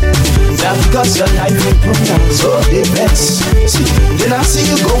vex. Just because your life improved now, so they vex. Then I see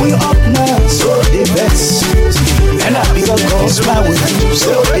you going up now, so they vex. And I because God's smile with you,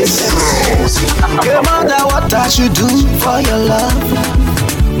 so they vex. No matter what I should do for your love,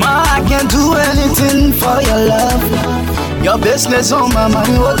 I can do anything for your love. Your business on my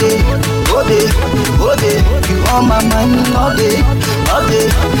mind all day. You on my mind all day.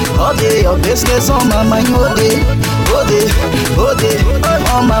 Your business on my mind all day.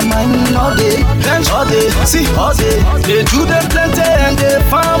 On my mind all day. See, all day. They do them plenty and they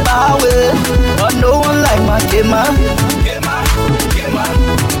found my way, but no one like my Kema.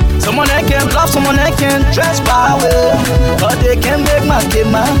 Someone that can love, someone that can dress by way, but they can make my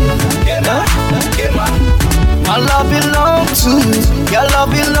Kema. My love belong to you, your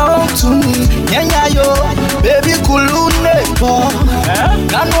love belong to me. Yeah, yo, baby, kulune po.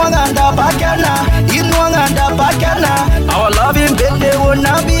 Kanwanganda bakana, inwanganda bakana. Our loving baby will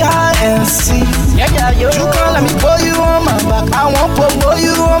not be high and see. Yeah, yo, you can't let me put you on my back. I won't put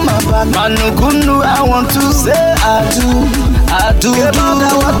you on my back. Manukunu, I want to say I do. No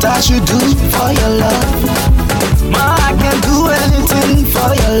matter what I should do for your love, I can do anything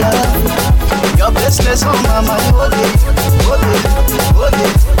for your love. Your restless on my mind. Hold it, hold it, hold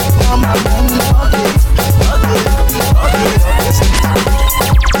it. On my mind, hold it, hold it, hold it.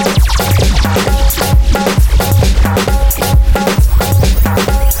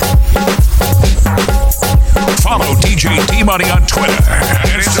 Follow DJ D-Money on Twitter and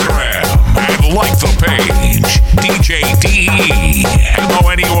Instagram and like the page DJ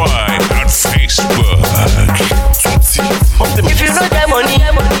DEMONEY on Facebook. If you know that money,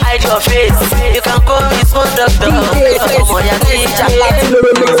 hide your face. You can call me small doctor. Come on, your teacher.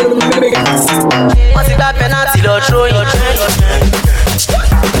 Once you got penalty, you'll throw your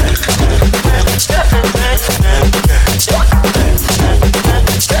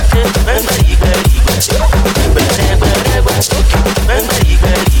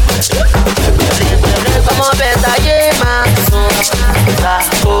Come on, better, yeah, man.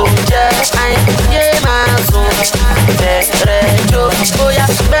 Oh, yeah, yeah, man. Oh,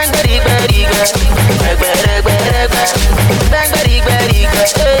 yeah, bang, bang, bang,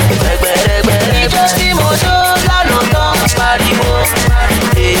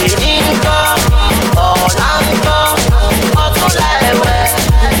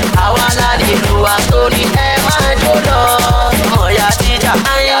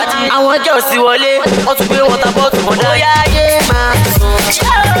 àwọn jẹ́ òsì wọlé wọ́n tún gbé wọ́tà bọ́ọ̀tù wọn dá. Bóyá yé máa sùn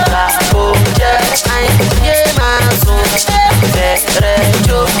kò jẹ́ yé máa sùn bẹ̀rẹ̀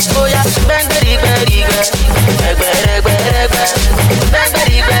jó. Bóyá gbẹ́ngbẹ́rìgbẹ́rìgbẹ́ gbẹ̀gbẹ̀rẹ̀gbẹ̀rẹ̀gbẹ́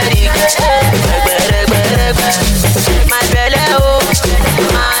gbẹ́ngbẹ́rìgbẹ́rìgbẹ́ gbẹ̀gbẹ̀rẹ̀gbẹ̀rẹ̀gbẹ́. Máa bẹ̀lẹ̀ o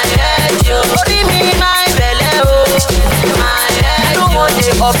máa head yo. Orí mi máa bẹ̀lẹ̀ o máa head yo. No one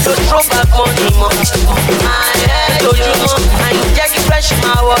dey up to throw back money mọ́. Máa head ojúmọ́ àyíjẹ́ kí fresh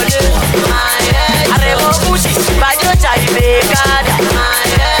máa wọlé. Àrẹ̀mọ Gucci bàjẹ́ ọjà ìbè káàdà.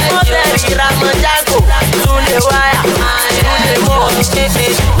 Wọ́n tẹ̀rí Ramojago Túnlé wáyà Túnlé mọ́ kéde.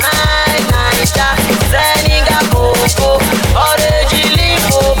 Naija Sẹ́nígà kòkó ọ̀rẹ́jì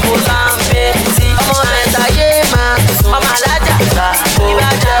lífòfò láǹfẹ̀. Tí ọmọ ẹ̀ta yé máa sùn. Ọmọ alájà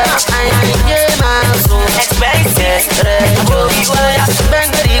ìbàjẹ́ àyè máa sùn. Ẹ̀gbẹ́sẹ̀ rẹ̀ lórí wáyà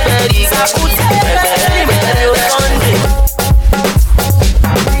gbẹ́ngbẹ́rìgbẹ́rì sàkútì ẹ̀gbẹ́rẹ́gbẹ́rẹ́ Sunday.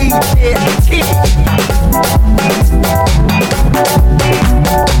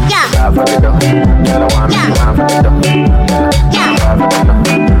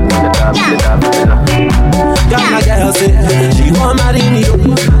 Ghana girl say she want marry me.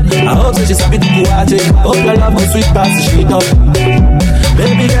 I hope that she sabi to watch it. Hope your love go sweet past the street up.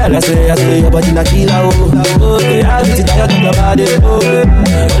 Baby girl, I say your body na killer oh. Oh, yeah, I get tired of your body. Oh,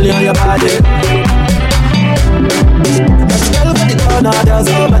 only on your body. But she tell me the corner, there's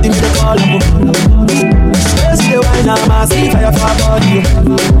somebody me dey call up. First the wine and I see fire for body.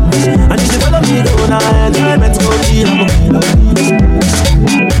 And if you follow me go now, enjoyment go kill up.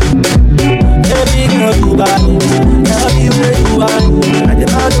 Baby girl, you got it. Tell me where you are. I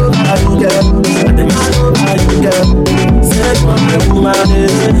demand over you, girl. I demand over you, girl. Say you are my woman,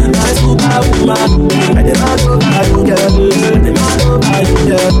 my superwoman. I demand over you, girl. I demand over you,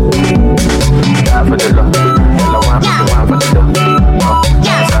 girl. Die for the love, yellow one for the one for the love.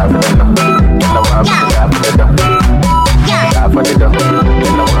 Die for the love, yellow one for the love. Die for the love,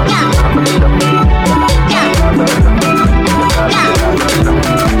 yellow one for the love.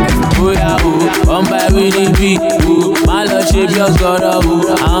 Bóyá o, ọ̀n bá wí níbí o, má lọ ṣe bí ọ̀gọ̀rọ̀ o,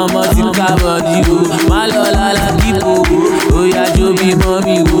 àwọn ọmọ ti ká bọ̀dí o, má lọ lálá kíkó o, bóyá jó bí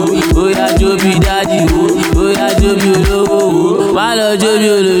mọ́mí o, bóyá jó bí dádì o, bóyá jó bí olówó o, má lọ jó bí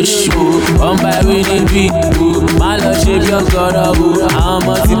olóṣù o, ọ̀n bá wí níbí o, má lọ ṣe bí ọ̀gọ̀rọ̀ o, àwọn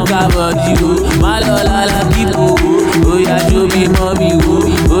ọmọ ti ká bọ̀dí o, má lọ lálá kíkó o, bóyá jó bí mọ́mí o,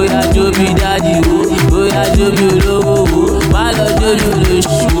 bóyá jó bí dádì o, bóyá jó bí olówó o, má lọ jó bí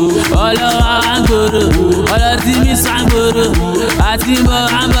olóṣù o. Ọlọ́wọ́ àgbòrò, ọlọ́tí mi sàgbòrò, àti bọ̀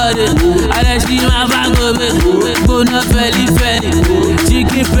àbọ̀dé, àlẹ́sí máa bá gbòmè, gbóná fẹ́lifẹ́li,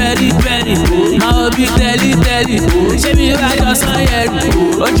 chicken pẹ́ripẹ́ri, máa wo bí tẹ́lítẹ́lì, ṣé mi bá jọ sanyẹ̀rì,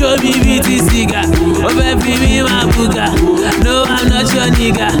 ojú mi bí ti sìgá, ó fẹ́ fi mí máa bùgà, no I'm not your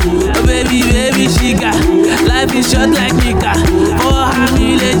nigga, oh baby sugar, life is short like Nika, oh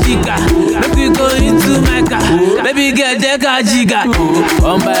hami le jika, make we go into my car, baby girl jẹ́ ká jìgà.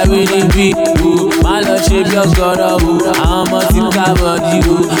 Wọ́n bá wí níbí o, má lọ ṣe bí ọ̀gọ̀rọ̀ o, àwọn ọmọ ti ká bọ̀dí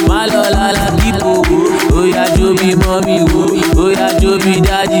o, má lọ lálá kíkó o, bóyá jó bí mọ́mí o, bóyá jó bí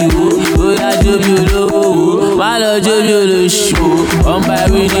dádì o, bóyá jó bí olówó o, má lọ jó bí olóṣù o. Wọ́n bá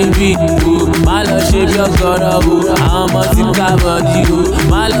wí níbí o, má lọ ṣe bí ọ̀gọ̀rọ̀ o, àwọn ọmọ ti ká bọ̀dí o,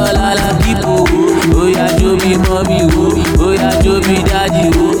 má lọ lálá kíkó o, bóyá jó bí mọ́mí o, bóyá jó bí dádì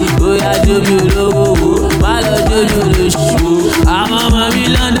o, bóyá jó bí olówó o, má lọ jó bí olóṣù o. Àwọn ọmọ mi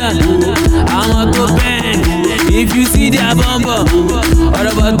London, àwọn tó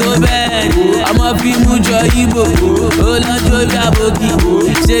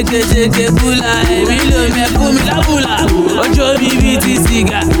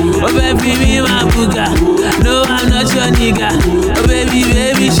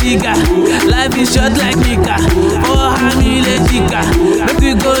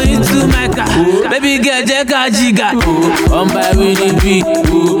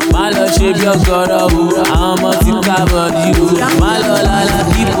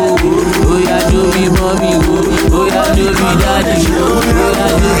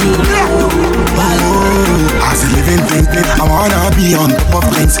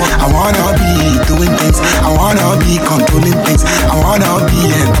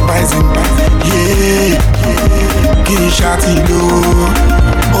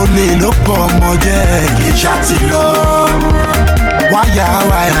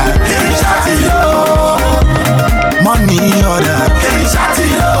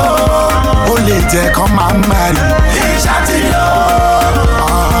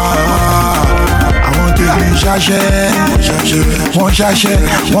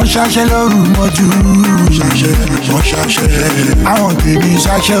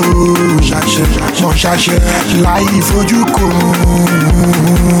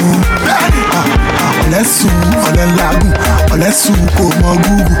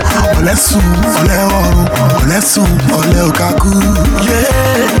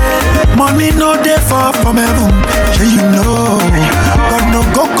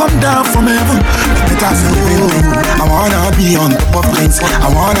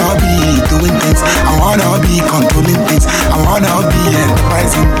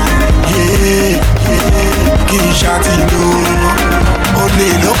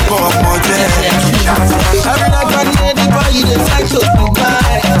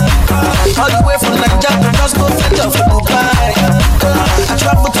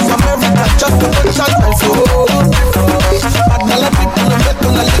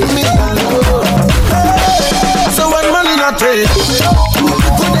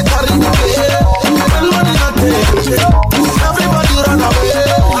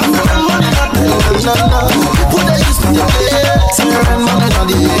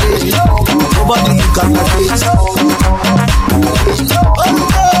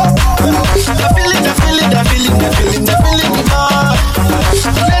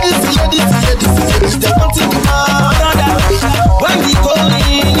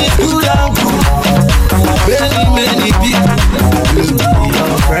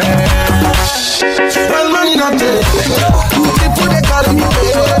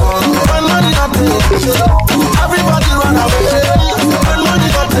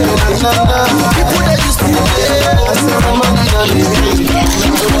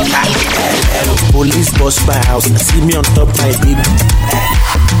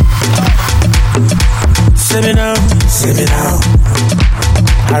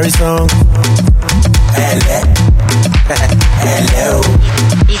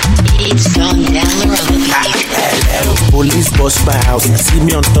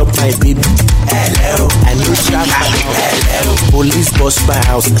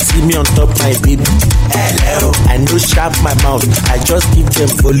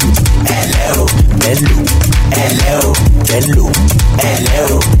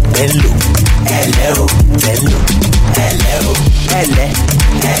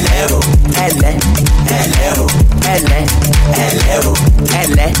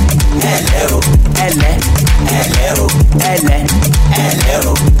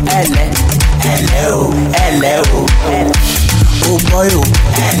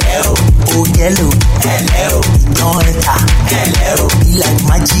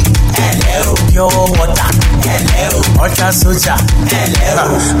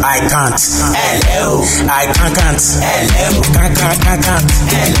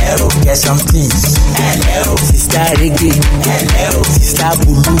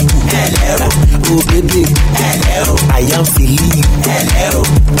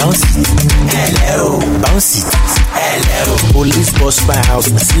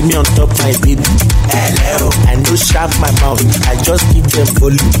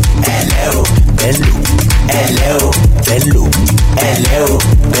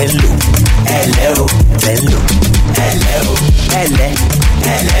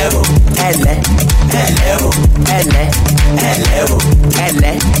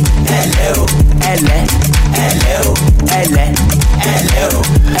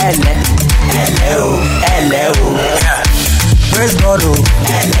praise God, oh.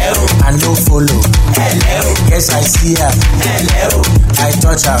 I no follow. Yes, I see her. I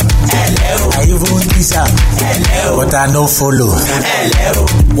touch her. I even kiss her. But I no follow.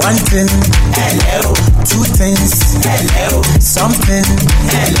 One thing, two things, something,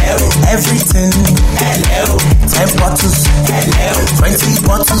 everything. 10 bottles, 20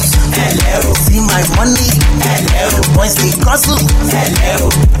 bottles. See my money, boys they hustle.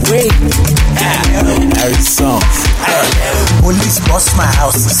 Wait, Harrison. Police bust my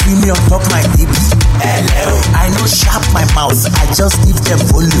house, see me on top my baby. I no sharp my mouth, I just give them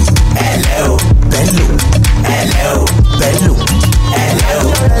volume. Bello, bello, bello,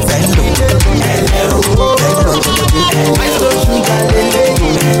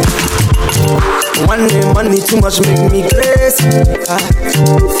 One day money too much make me crazy.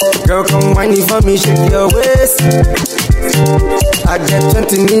 Girl, come whine for me, shake your waist. I get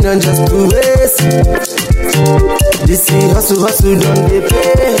 20 million just to waste. This is hustle, don't they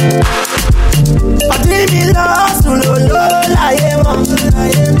pay? I dream in hustle,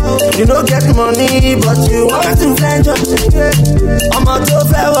 you don't get money, but you want to venture. I'm a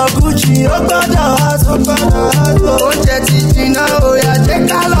tough Gucci, oh God, oh yeah, take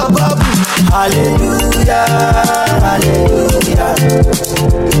a love. Hallelujah, hallelujah.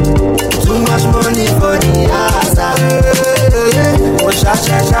 Too much money for the asa. Oh,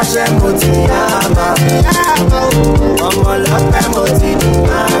 shasha, motiyama. Omo lope moti the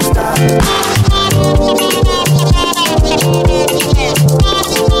master.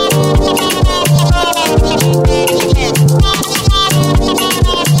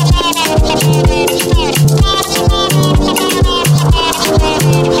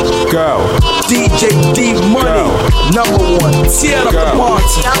 Go. DJ D Money, #1, tear up the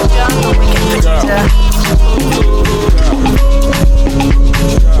party.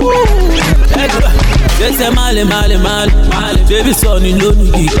 Say male, baby son in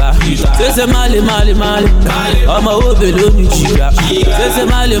lónìí giga. Say male, ọmọ òbí lónìí giga. Say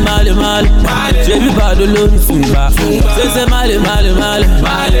male, baby bado lónìí fìgbà. Say male,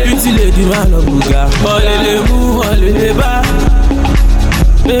 pretty lady man of buga. Ọ̀lẹ̀lẹ̀ mú, ọ̀lẹ̀lẹ̀ bá.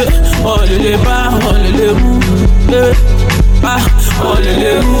 Ọ̀lẹ̀lẹ̀ bá, ọ̀lẹ̀lẹ̀ mú.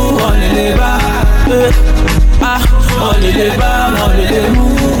 Ọ̀lẹ̀lẹ̀ mú, ọ̀lẹ̀lẹ̀ bá. Ọ̀lẹ̀lẹ̀ bá, ọ̀lẹ̀lẹ̀ mú.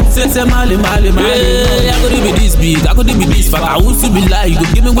 Say male. I could be this big, I could be this fat. I would still be like, you go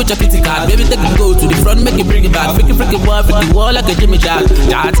give me what your kitty card. Baby, take it go to the front, make it bring it back. Freaky boy, freaky wall like a Jimmy Jack.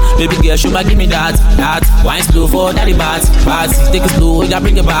 That, baby girl, show me, give me that. Wine slow for daddy bats. Take it slow, yeah,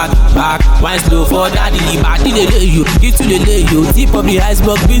 bring it back. Wine slow for daddy, body they lay you. Get to the lay you. Tip of the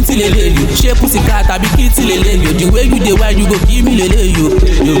iceberg, bin till they lay you. Shape pussy cat, I be kid till they lay you. The way you the wine, you go give me the lay you.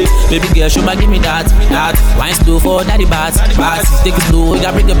 Baby girl, show me, give me that. Wine slow for daddy bats. Take it slow,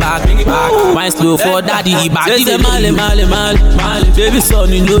 yeah, bring it back. Wine slow for daddy, body they lay you. Baby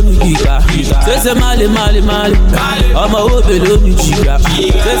son in lónìí giga. Say male. Ọmọ òbí lónìí giga.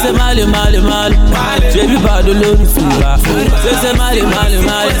 Say male. Baby bado lónìí fìgbà. Say male.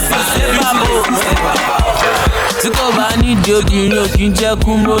 Tí kò bá nídìí obìnrin ò kí ń jẹ́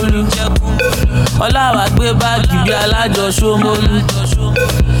kú mólú. Ọláwà gbé báàgì bí alájọ Ṣómólú.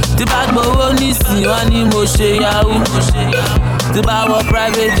 Tí bá gbowó nísìnyí wọ́n ní mo ṣe yahoo. Tí bá wọ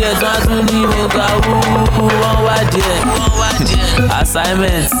private jet wọ́n tún ní mo ga wúwú. Wọ́n wá díẹ̀.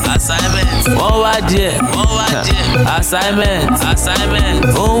 Assignment. Wọ́n wá díẹ̀. Assignment.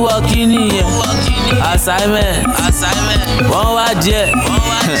 Ó ń wọ kí nìyẹn. Assignment. Wọ́n wá díẹ̀.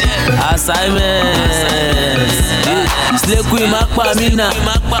 Assignment. Slay queen má pa mí nà.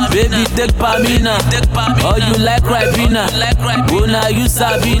 Baby take pa mí nà. Or you like Ribena. Oh na you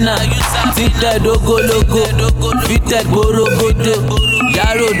Sabina. Tinted ogologo. Fitted borogodo.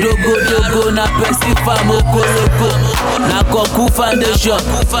 Yaro dogo na person fam okoroko. Na Koku Foundation.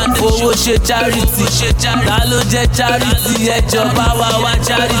 Fowó ṣe charity. Ta ló jẹ́ charity? Ẹjọba wa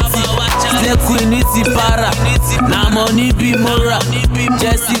charity. Slay queen ní ti para. Na money bí mora.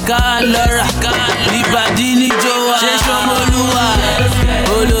 Jessica and Laura. Ìbàdí ní Jowa. Ṣé Ṣómolúwa?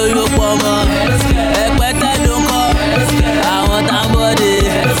 Olóyò pọ̀ mọ́. Ẹ̀pẹ́tẹ́ ló ń kọ́. Àwọn tábọ̀dé.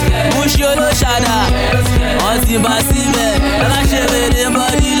 Múṣí olóṣàdá. Wọ́n ti bá síbẹ̀. Ẹ má ṣe wèrè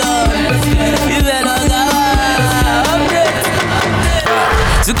bọ́dí lọ. Ibẹ̀ lọ́gá wá.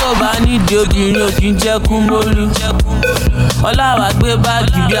 Tí kò bá nídìí obìnrin ò kí ń jẹ́ kú mólú. Ọláwà gbé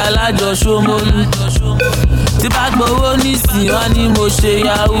báàgì bí alájọ Ṣómólú. Tí bá gbowó nísìnyí wọ́n ní mo ṣe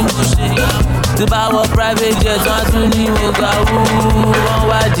yahoo. Tí bá wọ private jet wọ́n tún ní mo ga wúwú. Wọ́n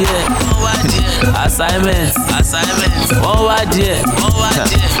wá díẹ̀. Assignment. Wọ́n wá díẹ̀.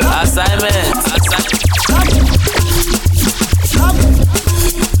 Assignment.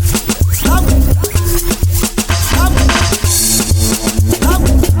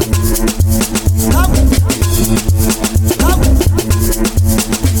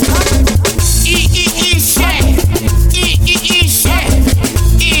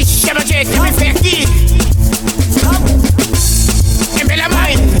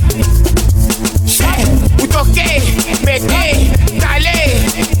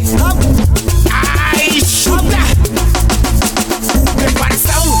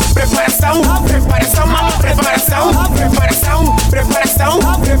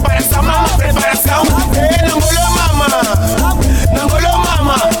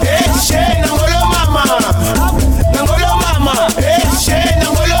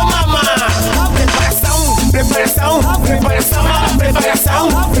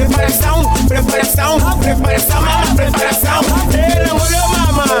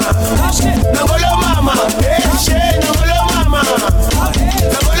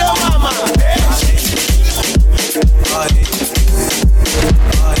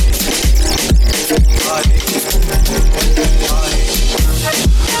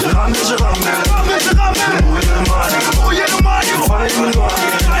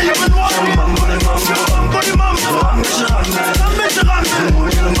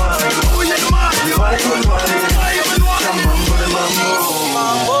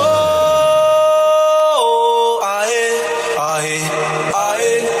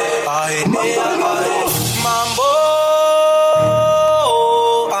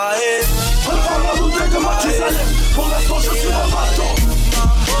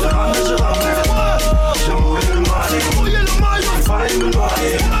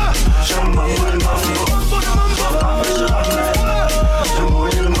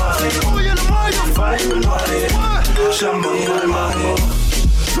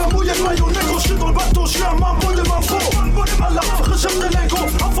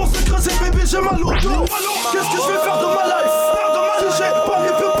 J'ai mal au dos. Qu'est-ce que je vais faire de ma life? Si j'ai pas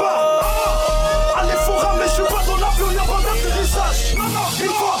les peux pas. Allez faut ramer, je suis pas dans l'avion, y'a pas d'atterrissage. Une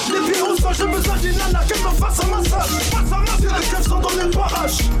fois les pieds au sol, j'ai besoin d'une nana qui me fasse un massage. Si les keufs sont dans les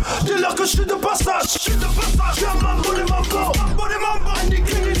parages, dis-leur que je suis de passage. J'ai un mambo de mambo,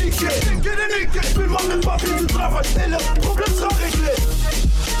 niqué, puis moi mes papiers du travail et le problème sera réglé.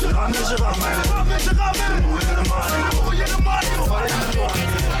 J'ai ramé. Mouiller le mal.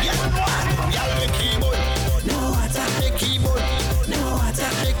 No attack the keyboard. No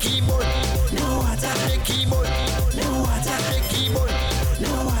attack the keyboard. No attack the keyboard. No attack the keyboard.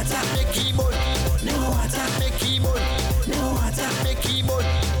 No attack the keyboard. No attack the keyboard. No attack the keyboard.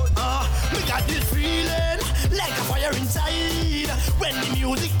 Me got this feeling like a fire inside. When the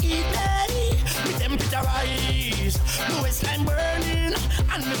music hit me temperature rise. The waistline burning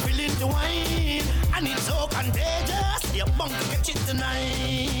and me feeling the wine. And it's so contagious. You're bound to catch it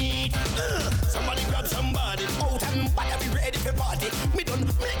tonight. Somebody grab somebody out and body be ready for party. Me don't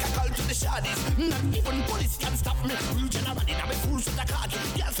make a call to the shawties. Not even police can stop me. Real generally now me fools with the khaki.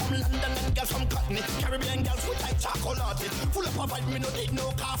 Girls from London and girls from Cockney. Caribbean girls with like chocolate. Full up a vibe, me no need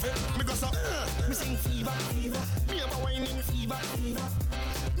no coffee. Me go so, me sing fever. Me have a whining fever.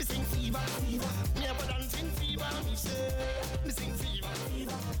 Me sing fever. Me have a dancing fever. Me say, me sing fever.